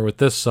thing here with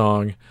this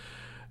song.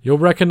 You'll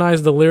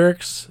recognize the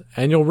lyrics,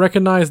 and you'll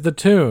recognize the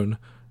tune,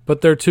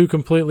 but they're two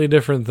completely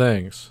different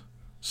things.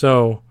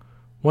 So,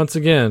 once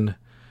again,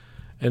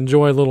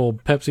 enjoy a little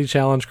Pepsi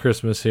Challenge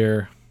Christmas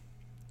here,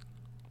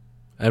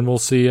 and we'll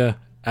see you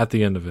at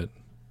the end of it.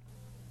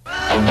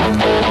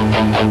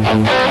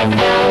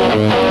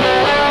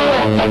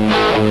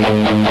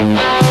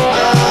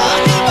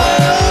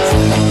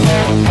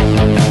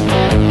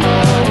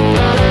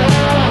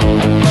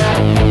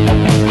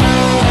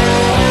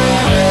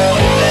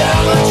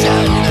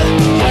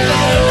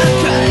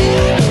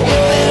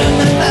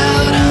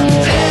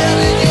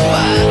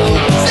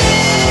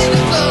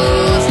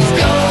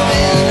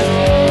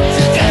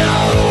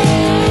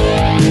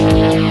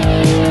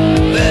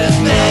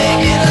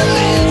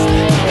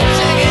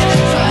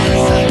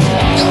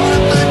 Gonna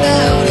find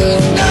out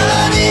who's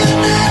naughty and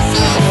nice,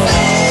 so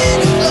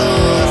Santa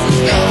Claus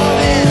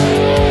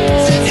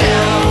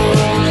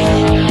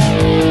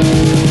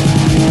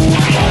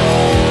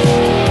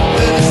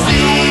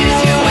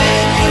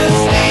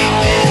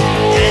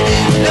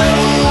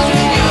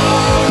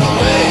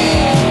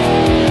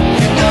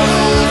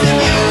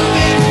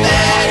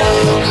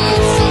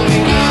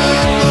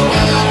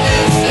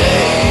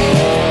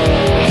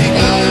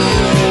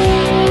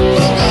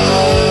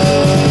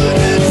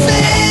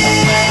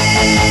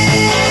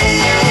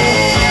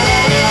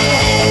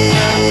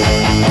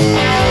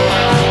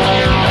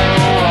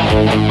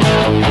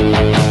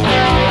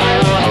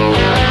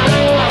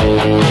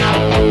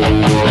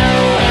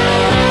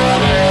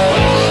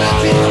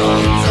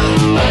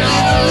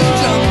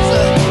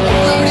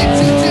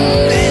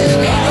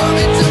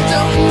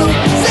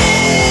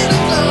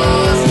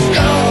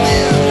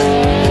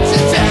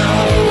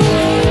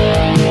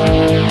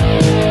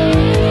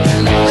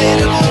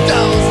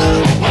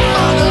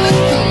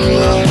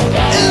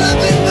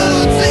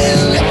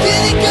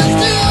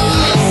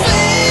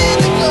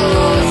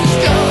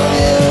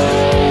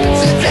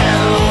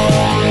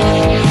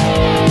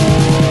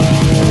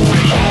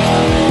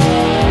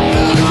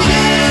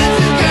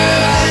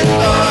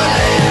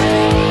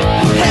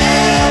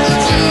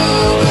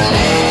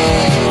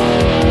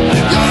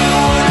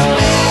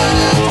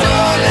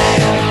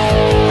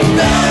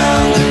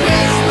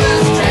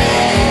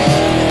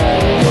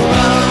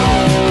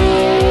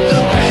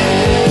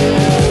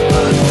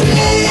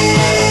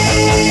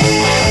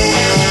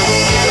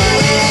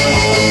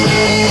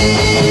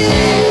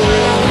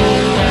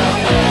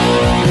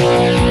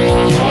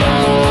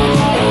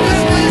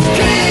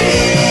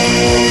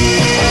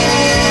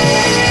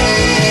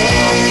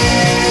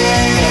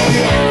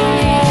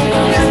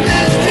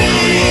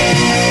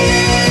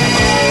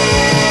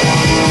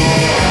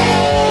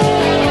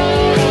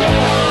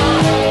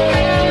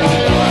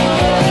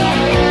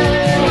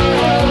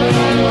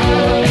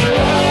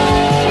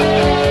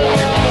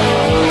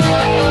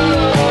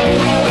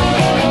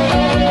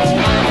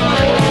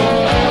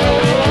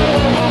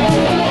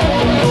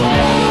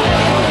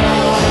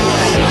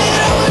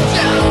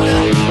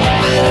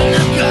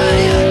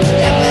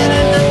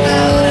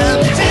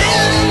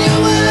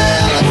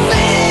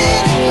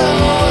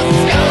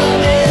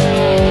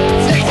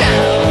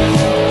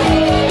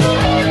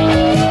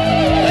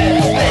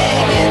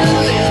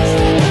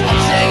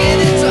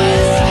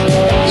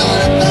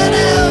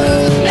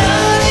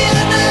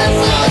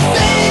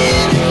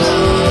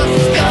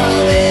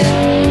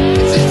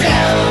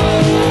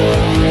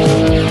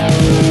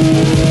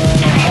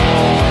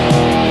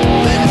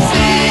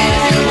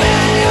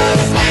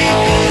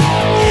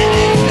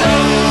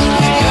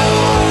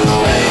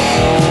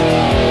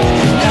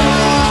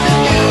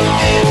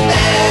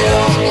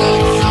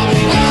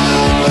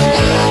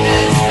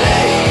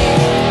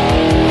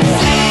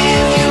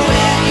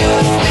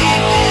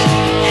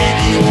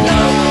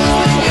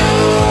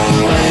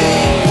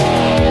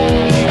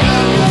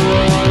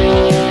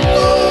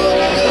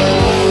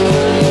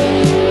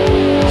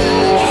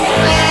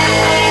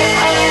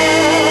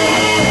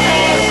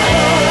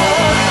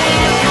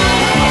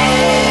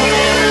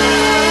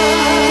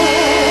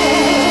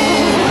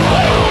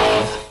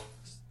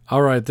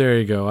right, there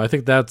you go. I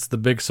think that's the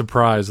big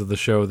surprise of the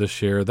show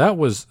this year. That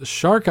was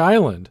Shark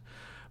Island,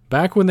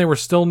 back when they were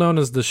still known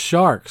as the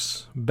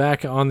Sharks,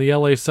 back on the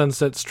LA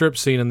Sunset Strip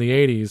scene in the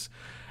 80s,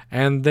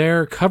 and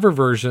their cover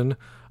version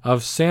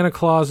of Santa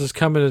Claus is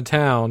Coming to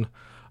Town,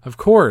 of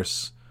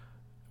course,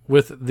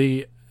 with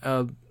the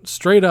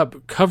straight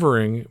up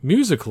covering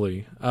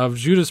musically of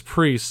Judas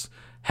Priest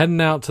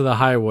Heading Out to the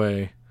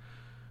Highway.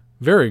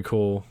 Very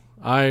cool.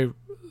 I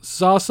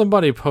saw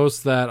somebody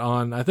post that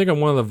on, I think on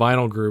one of the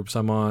vinyl groups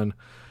I'm on,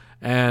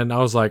 and I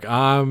was like,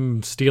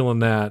 I'm stealing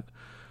that,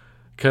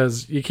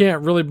 because you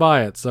can't really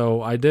buy it,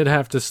 so I did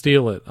have to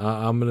steal it.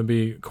 I'm going to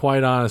be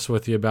quite honest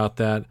with you about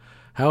that.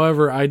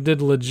 However, I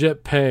did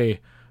legit pay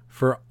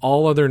for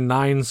all other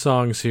 9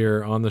 songs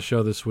here on the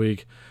show this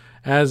week,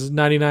 as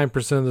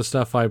 99% of the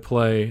stuff I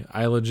play,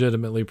 I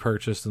legitimately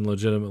purchased and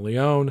legitimately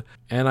own,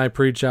 and I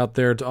preach out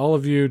there to all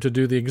of you to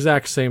do the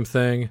exact same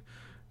thing,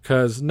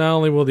 because not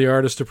only will the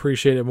artist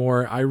appreciate it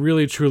more, I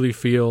really truly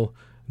feel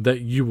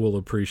that you will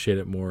appreciate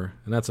it more,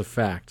 and that's a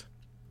fact.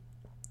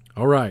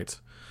 Alright.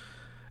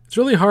 It's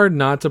really hard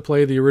not to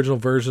play the original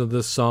version of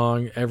this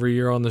song every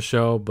year on the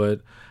show,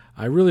 but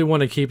I really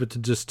want to keep it to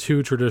just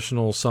 2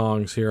 traditional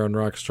songs here on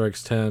Rock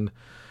Strikes 10.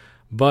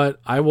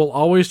 But I will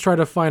always try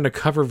to find a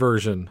cover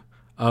version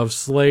of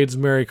Slade's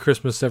Merry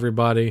Christmas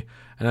Everybody,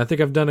 and I think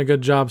I've done a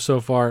good job so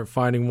far at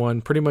finding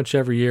one pretty much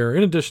every year,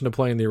 in addition to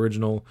playing the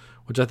original,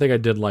 which I think I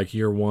did like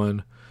year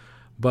 1.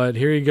 But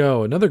here you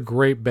go, another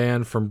great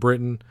band from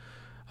Britain,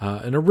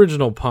 an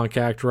original punk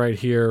act right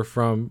here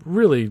from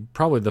really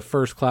probably the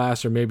first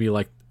class or maybe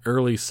like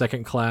early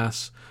second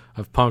class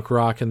of punk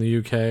rock in the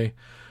UK.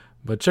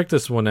 But check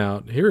this one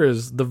out. Here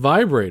is The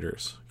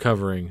Vibrators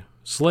covering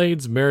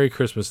Slade's Merry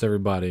Christmas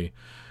Everybody.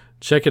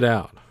 Check it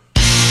out.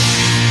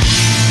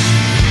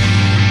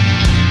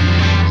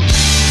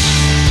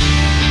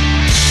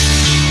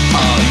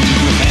 Are you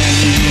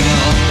hanging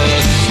up a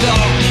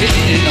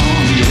stocking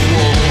on your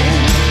wall?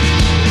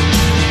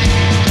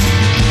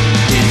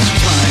 It's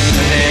time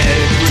that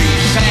every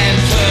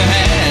Santa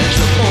has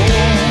a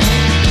ball.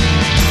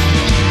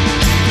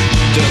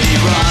 Dirty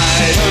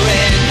rider,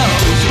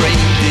 red-nosed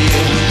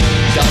reindeer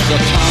does a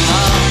ton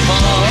up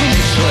on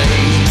his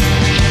sleigh.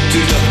 To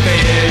the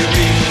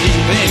fairy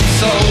keeping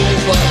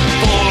sober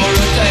for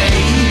a day.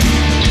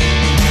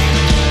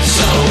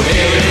 So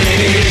here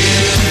it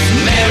is,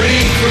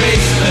 Merry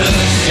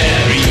Christmas,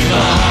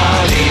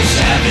 everybody's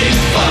having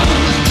fun.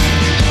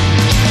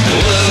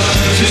 Look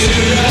to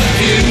the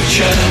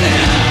future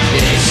now,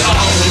 it's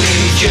only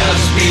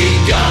just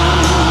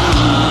begun.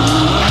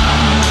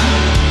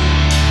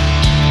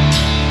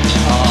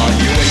 Are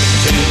you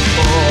waiting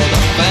for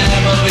the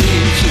family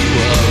to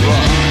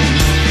arrive?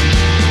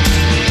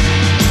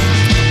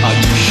 Are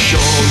you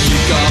sure you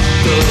got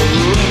the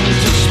room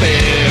to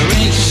spare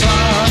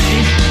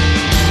inside?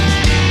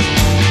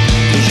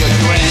 Does your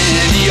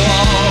granny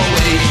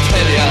always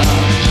tell ya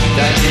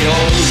that the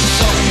old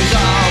songs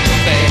are the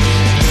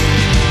best?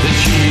 That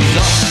she's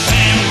up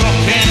and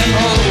rock and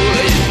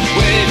rolling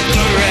with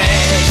the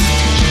rest.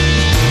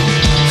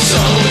 So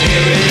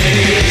here it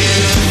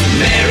is,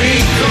 Merry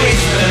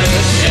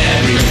Christmas,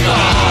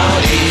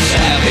 everybody's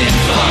having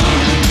fun.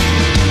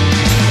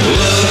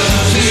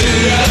 Look to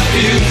the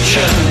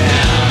future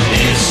now,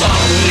 it's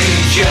only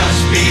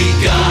just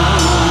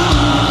begun.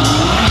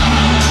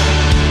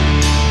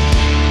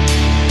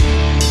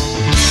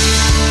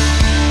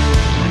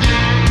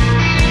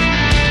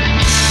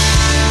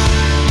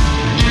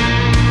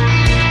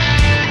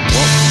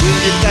 What will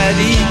your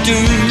daddy do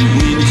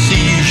when he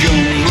sees your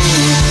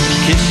mom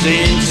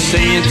kissing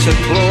Santa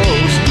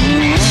Claus?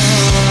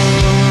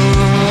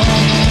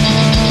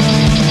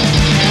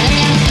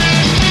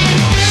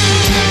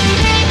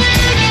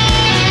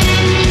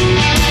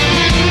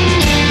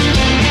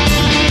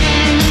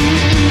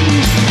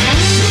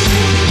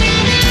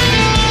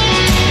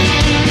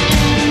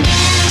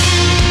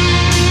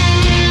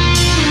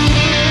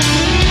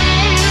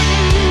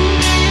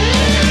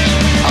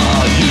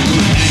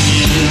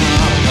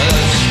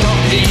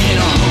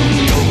 On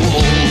your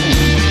wall,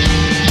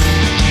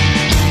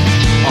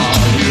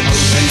 are you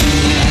hoping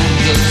that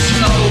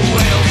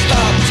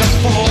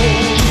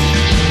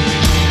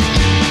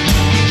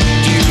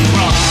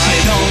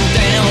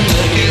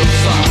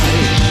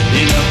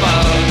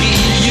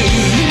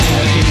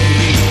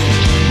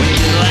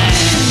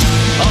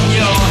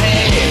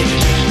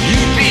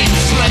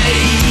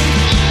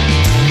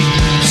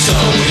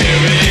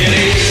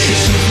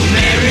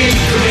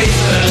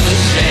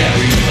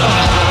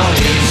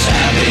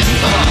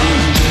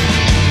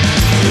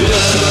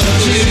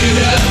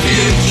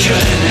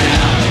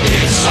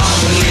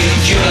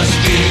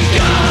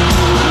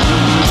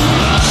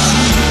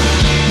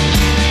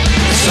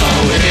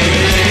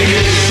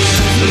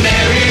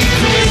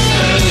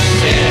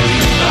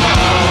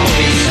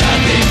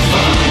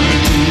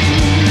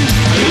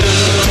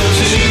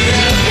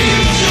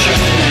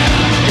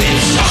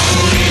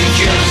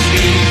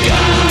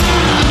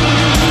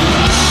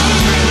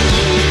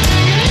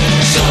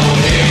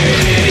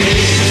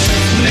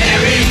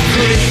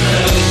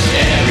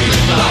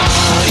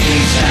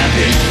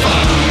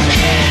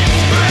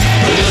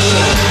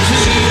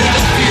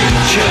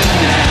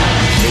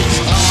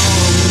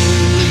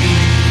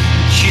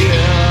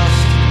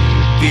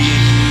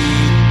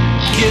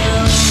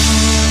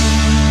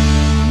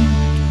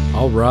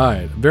All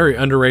right, very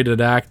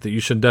underrated act that you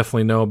should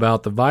definitely know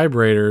about, the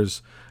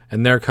Vibrators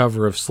and their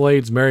cover of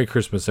Slade's Merry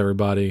Christmas,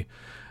 Everybody.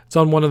 It's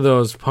on one of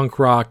those punk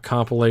rock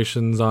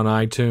compilations on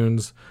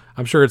iTunes.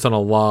 I'm sure it's on a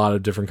lot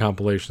of different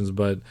compilations,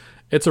 but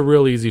it's a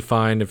real easy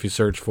find if you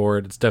search for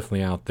it. It's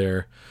definitely out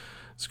there.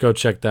 So go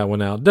check that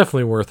one out.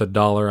 Definitely worth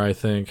 $1, I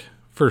think,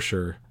 for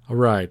sure. All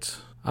right,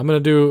 I'm going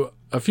to do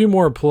a few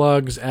more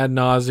plugs ad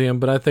nauseum,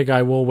 but I think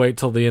I will wait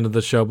till the end of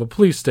the show. But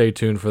please stay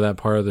tuned for that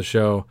part of the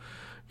show,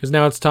 because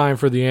now it's time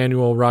for the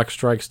annual Rock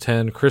Strikes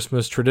 10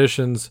 Christmas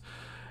Traditions,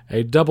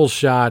 a double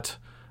shot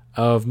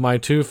of my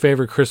two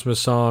favorite Christmas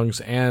songs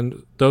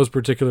and those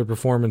particular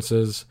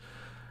performances.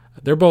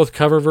 They're both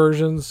cover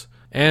versions,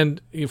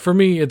 and for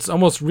me, it's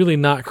almost really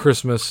not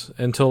Christmas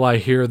until I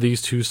hear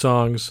these two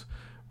songs.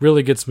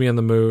 Really gets me in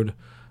the mood.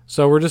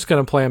 So we're just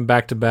going to play them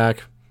back to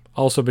back,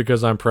 also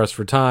because I'm pressed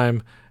for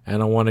time,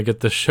 and I want to get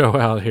the show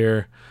out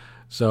here.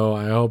 So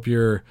I hope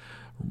you're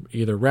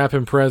either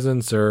wrapping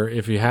presents, or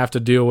if you have to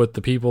deal with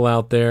the people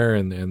out there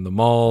and the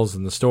malls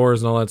and the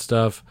stores and all that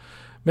stuff,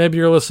 maybe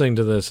you're listening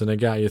to this and it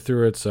got you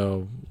through it,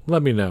 so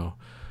let me know.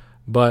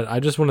 But I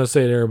just want to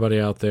say to everybody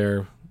out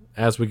there,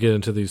 as we get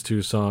into these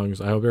two songs,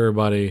 I hope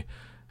everybody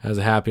has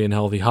a happy and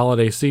healthy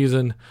holiday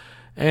season,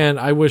 and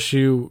I wish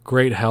you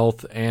great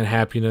health and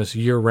happiness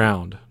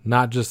year-round,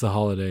 not just the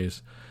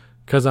holidays,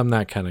 because I'm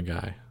that kind of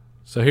guy.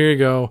 So here you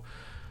go.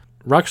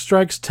 Rock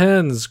Strikes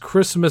 10's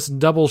Christmas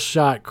double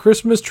shot,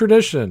 Christmas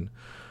tradition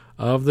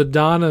of the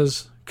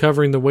Donnas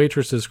covering the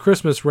Waitress's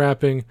Christmas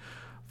wrapping,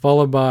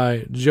 followed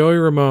by Joey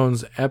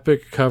Ramone's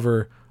epic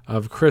cover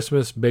of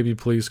Christmas Baby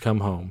Please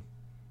Come Home.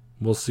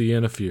 We'll see you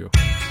in a few.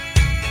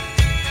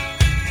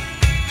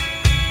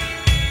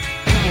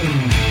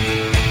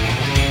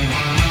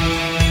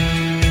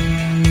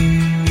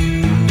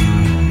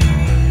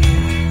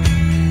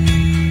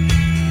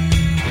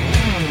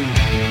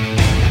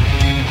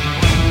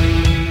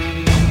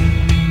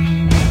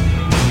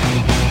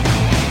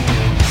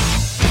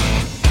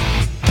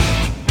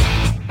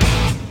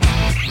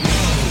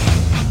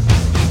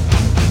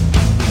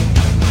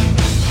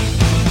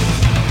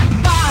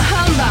 Bah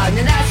humbug,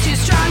 now that's too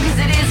strong, 'cause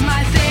it is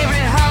my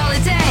favorite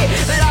holiday.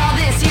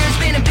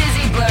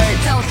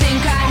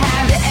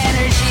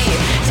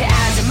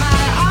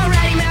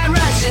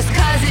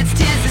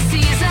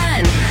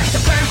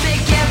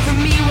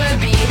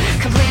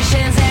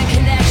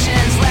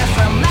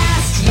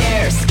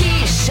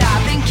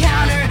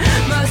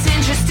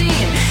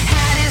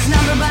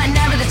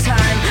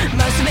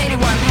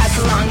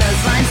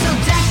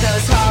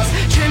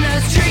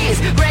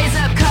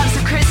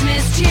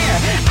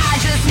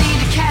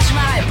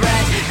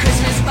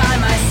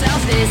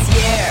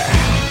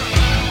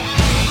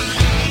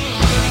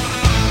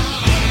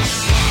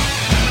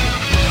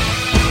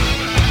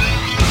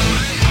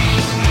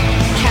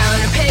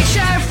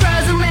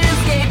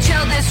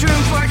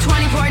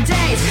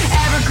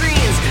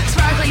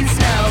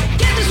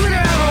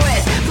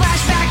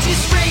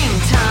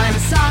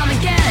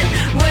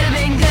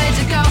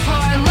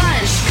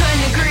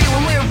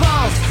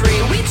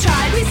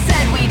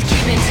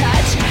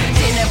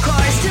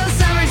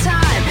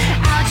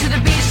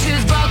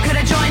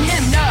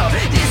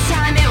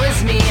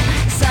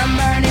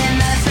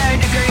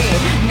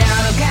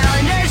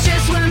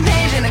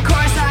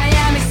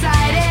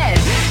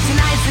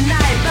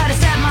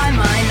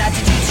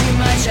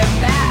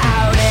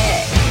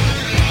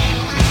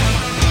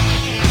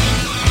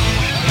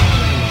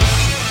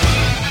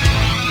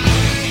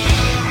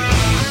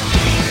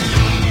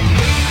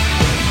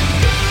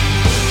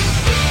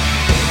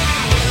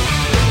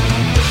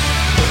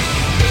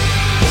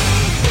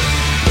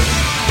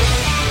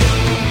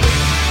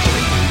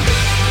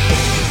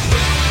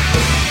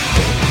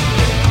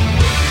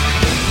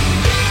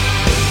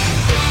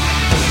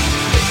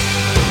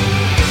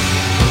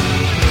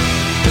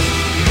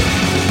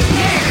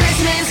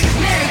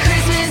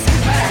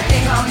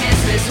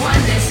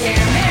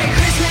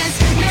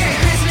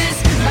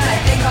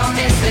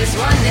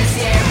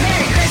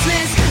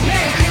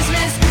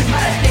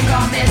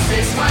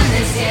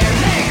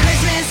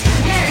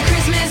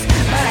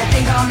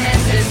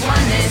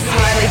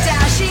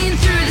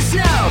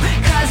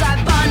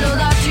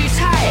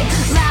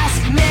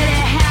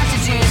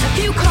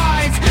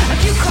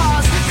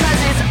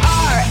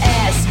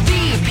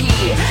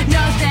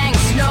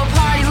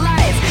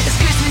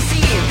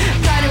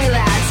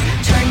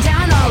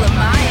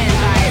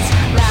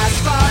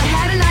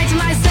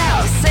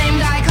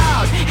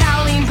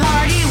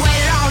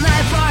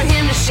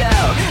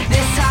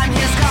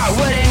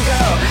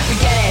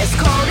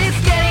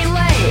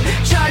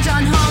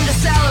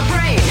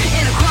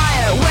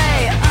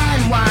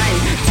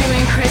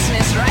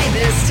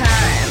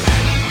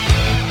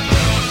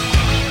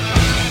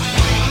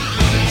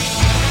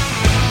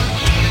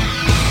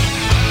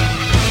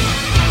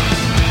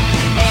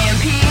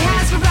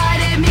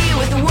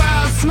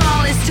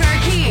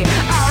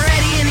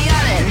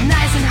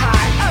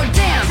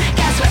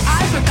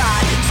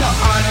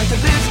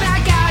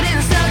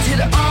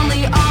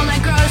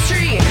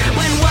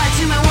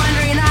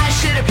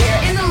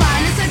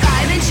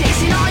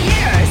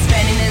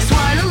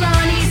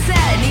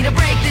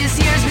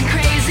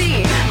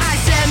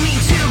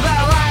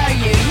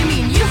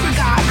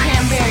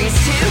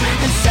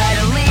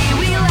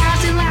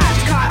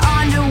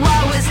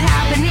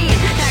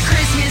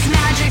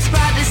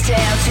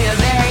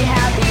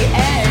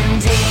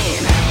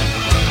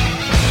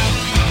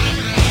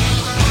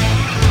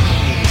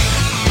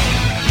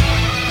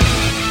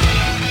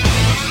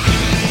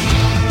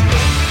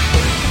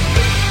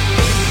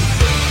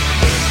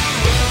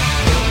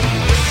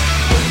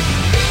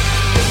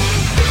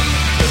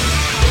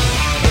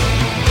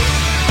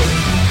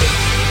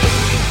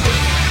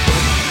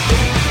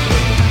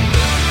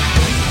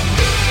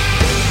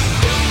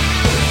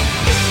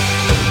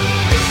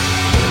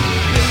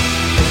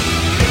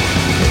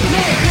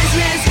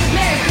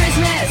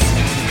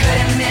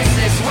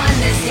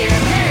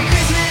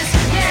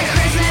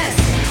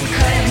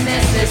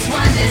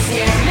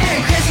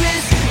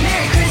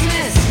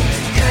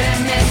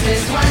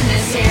 one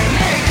this year.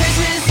 Merry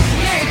Christmas,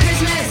 Merry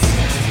Christmas.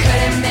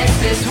 Couldn't miss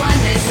this one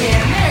this year.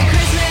 Merry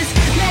Christmas,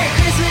 Merry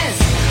Christmas.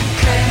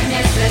 Couldn't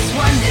miss this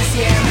one this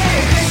year.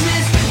 Merry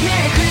Christmas,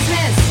 Merry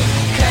Christmas.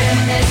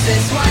 Couldn't miss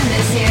this one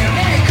this year.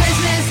 Merry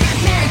Christmas,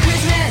 Merry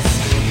Christmas.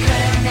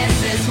 Couldn't miss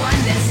this one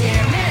this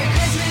year. Merry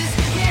Christmas,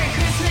 Merry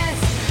Christmas.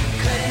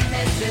 Couldn't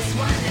miss this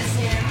one this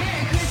year.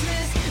 Merry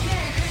Christmas,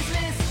 Merry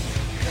Christmas.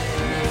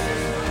 Couldn't miss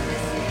this one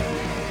this year.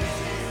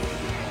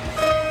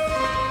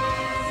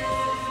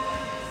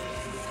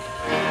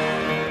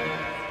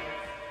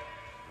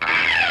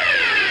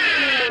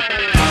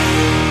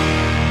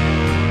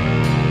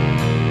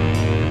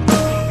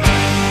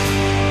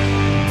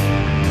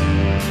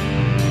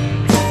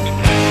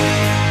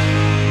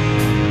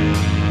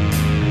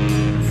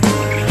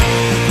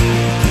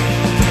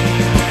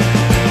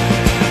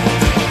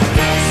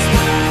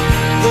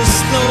 The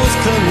snow's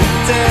coming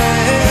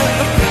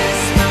down.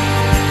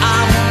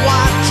 I'm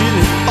watching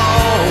it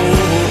fall.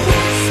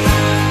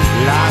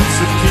 Lots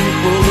of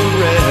people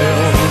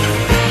around.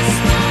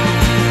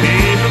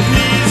 Baby,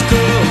 please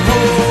come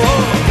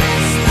home.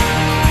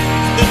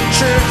 The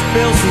church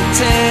bells in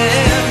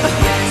town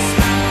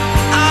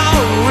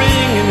are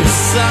ringing a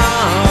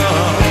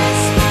song.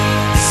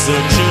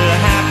 Such a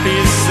happy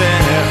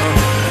sound.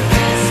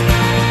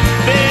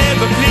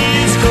 Baby,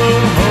 please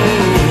come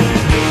home.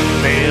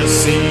 They're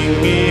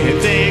singing,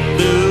 take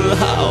the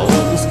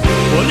house.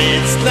 Well,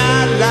 it's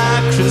not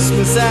like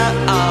Christmas at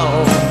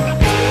all.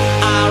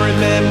 I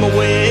remember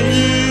when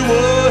you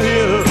were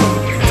here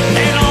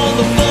and all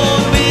the fun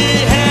we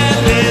had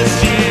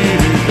last year.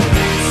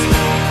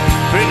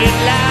 Pretty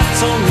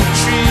lights on the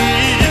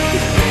tree.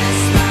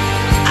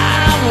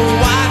 I'm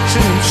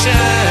watching them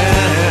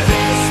shine.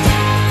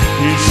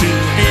 You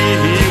should be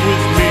here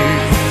with me.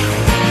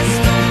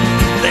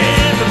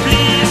 Baby,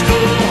 please go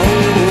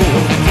home.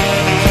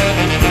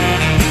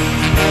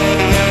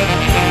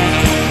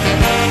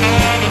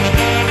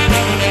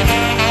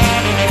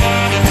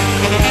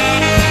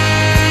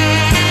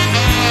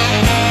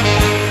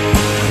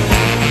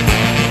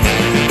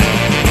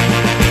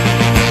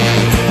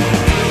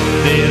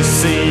 They're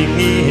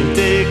singing,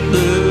 take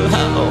the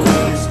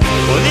house.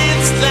 Well,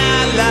 it's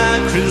not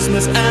like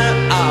Christmas at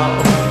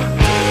all.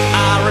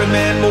 I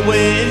remember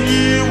when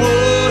you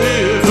were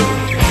here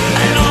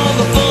and all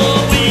the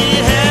fun we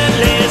had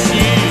last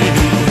year.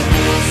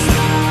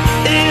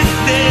 If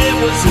there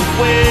was a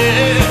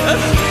way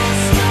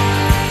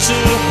to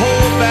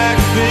hold back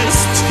this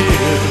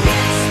tear,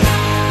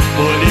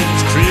 but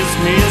it's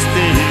Christmas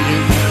Day.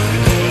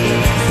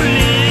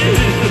 Please,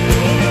 please,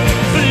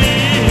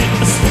 please,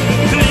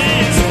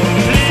 please,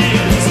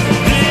 please,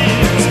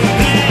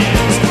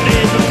 please,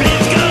 baby,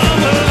 please come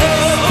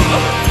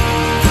home.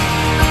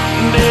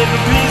 Baby,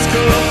 please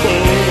come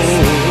home.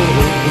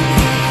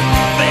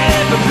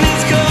 Baby,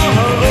 please come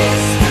home.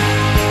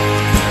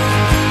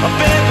 Oh,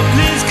 baby,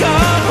 please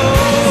come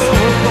home.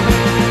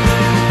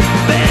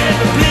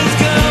 Baby, please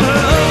come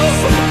home.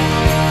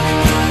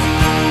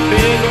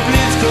 Baby,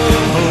 please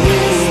come home.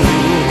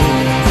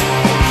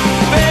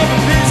 Baby,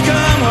 please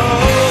come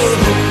home.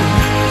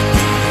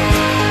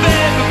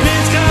 Baby, please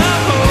come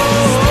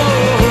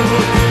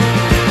home.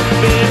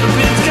 Baby,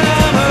 please come home. Baby, please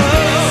come home.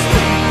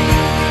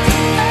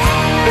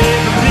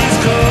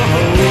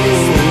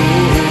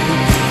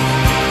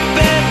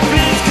 Baby,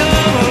 please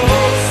come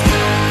home.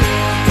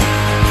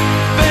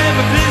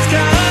 Baby, please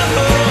come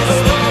home.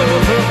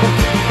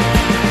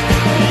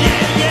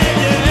 Yeah, yeah,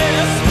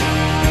 yeah.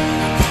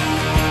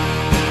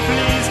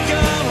 Please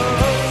come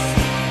home.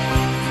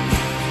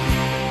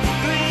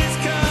 Please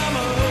come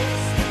home.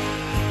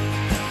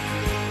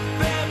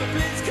 Baby,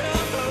 please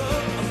come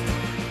home.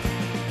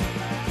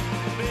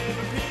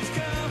 Baby, please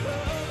come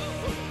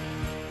home.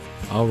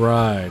 All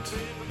right.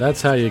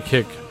 That's how you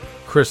kick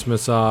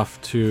Christmas off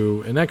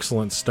to an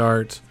excellent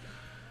start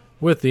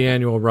with the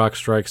annual Rock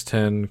Strikes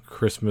 10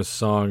 Christmas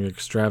song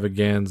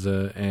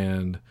Extravaganza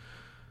and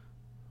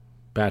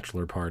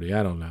Bachelor Party.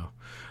 I don't know.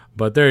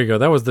 But there you go.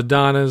 That was the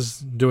Donnas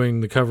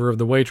doing the cover of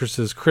the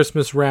Waitresses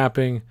Christmas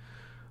Wrapping.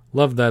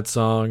 Love that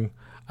song.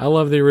 I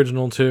love the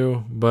original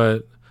too,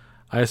 but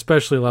I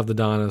especially love the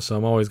Donnas, so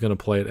I'm always going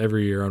to play it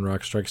every year on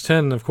Rock Strikes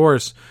 10. And of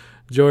course,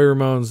 Joey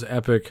Ramone's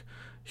epic,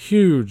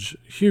 huge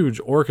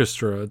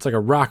orchestra. It's like a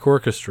rock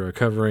orchestra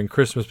covering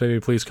Christmas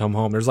Baby Please Come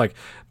Home. There's like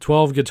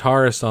 12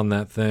 guitarists on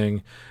that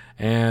thing,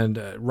 and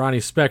Ronnie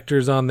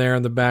Spector's on there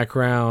in the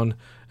background,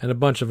 and a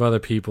bunch of other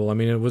people. I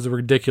mean, it was a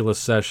ridiculous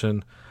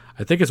session.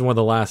 I think it's one of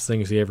the last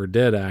things he ever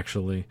did,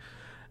 actually.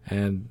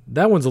 And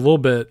that one's a little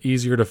bit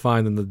easier to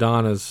find than the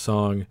Donna's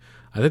song.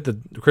 I think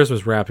the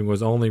Christmas Wrapping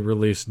was only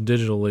released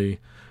digitally,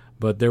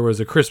 but there was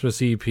a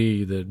Christmas EP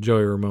that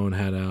Joey Ramone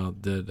had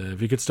out that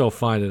if you could still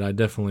find it, I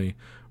definitely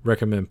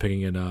recommend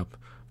picking it up.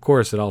 Of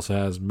course, it also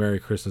has Merry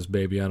Christmas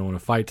Baby, I Don't Want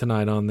to Fight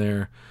Tonight on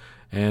there,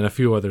 and a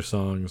few other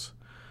songs.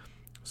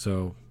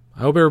 So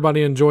I hope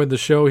everybody enjoyed the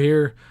show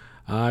here.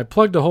 I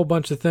plugged a whole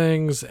bunch of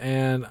things,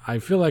 and I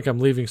feel like I'm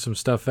leaving some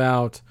stuff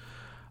out.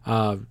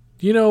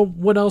 You know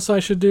what else I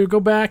should do? Go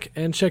back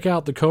and check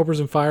out the Cobras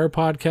and Fire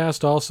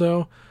podcast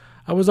also.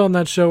 I was on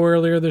that show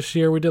earlier this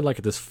year. We did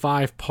like this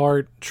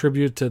 5-part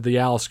tribute to the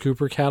Alice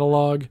Cooper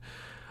catalog.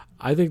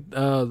 I think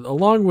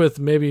along with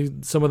maybe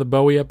some of the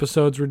Bowie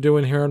episodes we're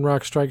doing here on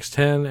Rock Strikes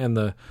 10 and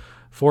the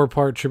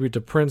 4-part tribute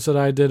to Prince that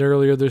I did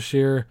earlier this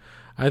year,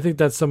 I think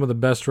that's some of the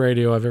best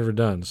radio I've ever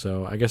done.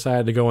 So I guess I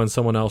had to go on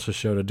someone else's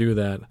show to do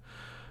that,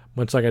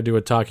 much like I do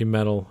with Talking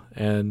Metal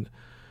and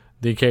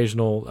the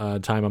occasional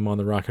time I'm on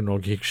the Rock and Roll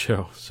Geek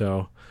show.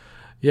 So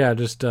yeah,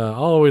 just I'll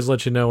always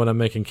let you know when I'm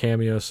making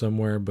cameos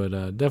somewhere,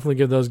 but definitely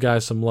give those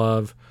guys some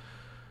love.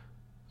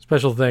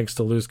 Special thanks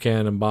to Loose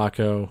Cannon and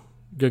Baco.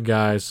 Good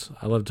guys.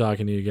 I love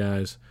talking to you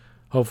guys.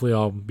 Hopefully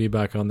I'll be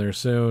back on there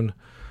soon.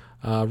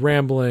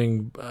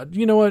 Rambling.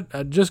 You know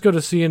what? Just go to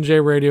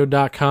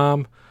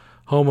cnjradio.com,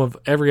 home of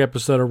every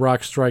episode of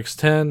Rock Strikes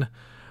 10.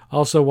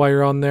 Also, while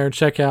you're on there,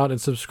 check out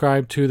and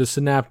subscribe to the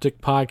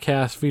Synaptic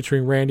podcast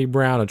featuring Randy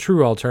Brown, a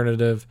true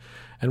alternative.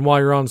 And while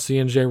you're on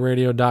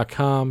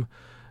cnjradio.com,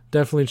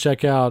 definitely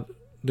check out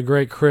the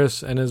great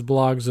Chris and his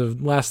blogs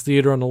of Last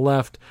Theater on the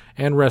Left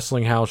and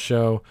Wrestling House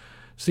Show.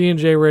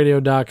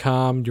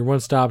 cnjradio.com, your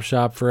one-stop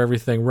shop for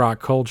everything rock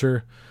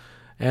culture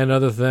and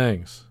other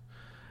things.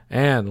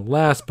 And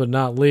last but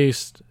not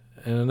least,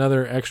 and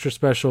another extra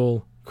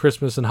special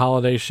Christmas and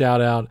holiday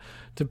shout-out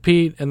to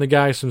Pete and the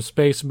guys from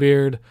Space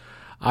Beard.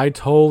 I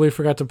totally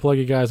forgot to plug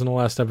you guys in the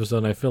last episode,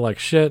 and I feel like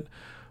shit,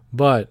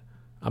 but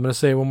I'm going to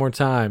say it one more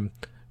time.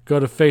 Go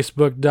to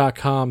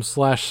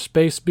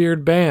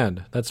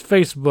facebook.com/spacebeardband. That's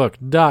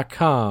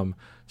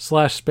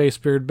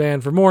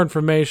facebook.com/spacebeardband for more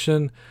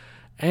information.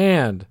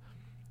 And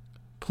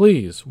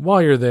please,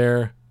 while you're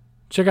there,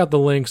 check out the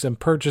links and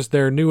purchase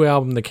their new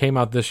album that came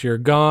out this year,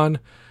 Gone.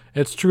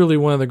 It's truly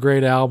one of the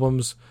great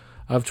albums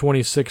of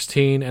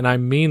 2016, and I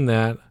mean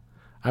that.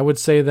 I would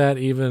say that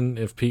even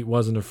if Pete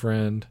wasn't a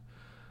friend.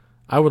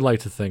 I would like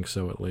to think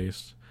so, at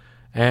least.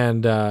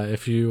 And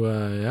if you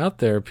out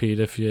there, Pete,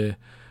 if you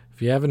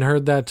haven't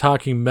heard that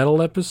Talking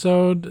Metal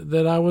episode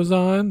that I was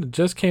on, it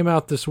just came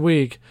out this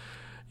week,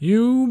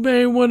 you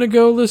may want to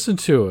go listen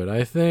to it.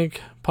 I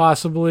think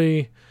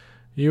possibly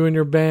you and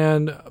your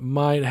band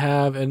might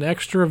have an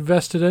extra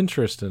vested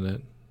interest in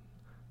it.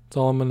 That's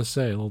all I'm going to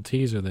say. A little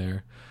teaser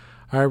there.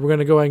 All right, we're going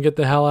to go ahead and get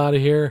the hell out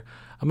of here.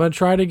 I'm going to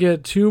try to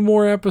get 2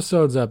 more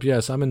episodes up.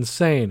 Yes, I'm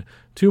insane.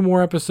 2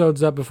 more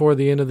episodes up before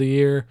the end of the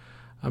year.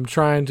 I'm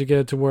trying to get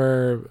it to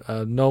where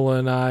Nola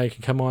and I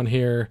can come on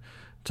here,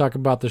 talk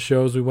about the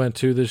shows we went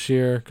to this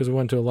year, because we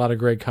went to a lot of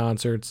great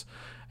concerts.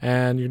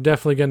 And you're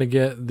definitely going to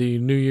get the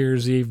New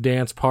Year's Eve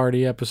dance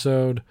party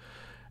episode.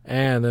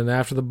 And then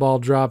after the ball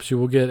drops, you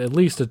will get at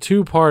least a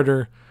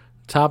 2-parter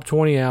top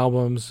 20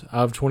 albums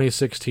of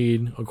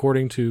 2016,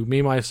 according to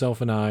me,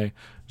 myself, and I,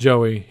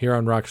 Joey, here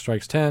on Rock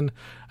Strikes 10.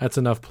 That's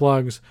enough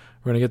plugs.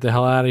 We're going to get the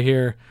hell out of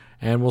here,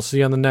 and we'll see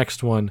you on the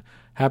next one.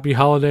 Happy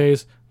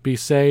holidays. Be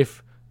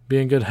safe. Be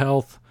in good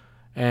health.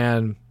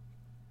 And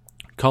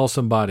call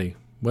somebody,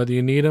 whether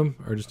you need them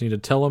or just need to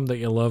tell them that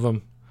you love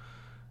them.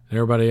 And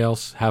everybody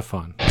else, have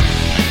fun.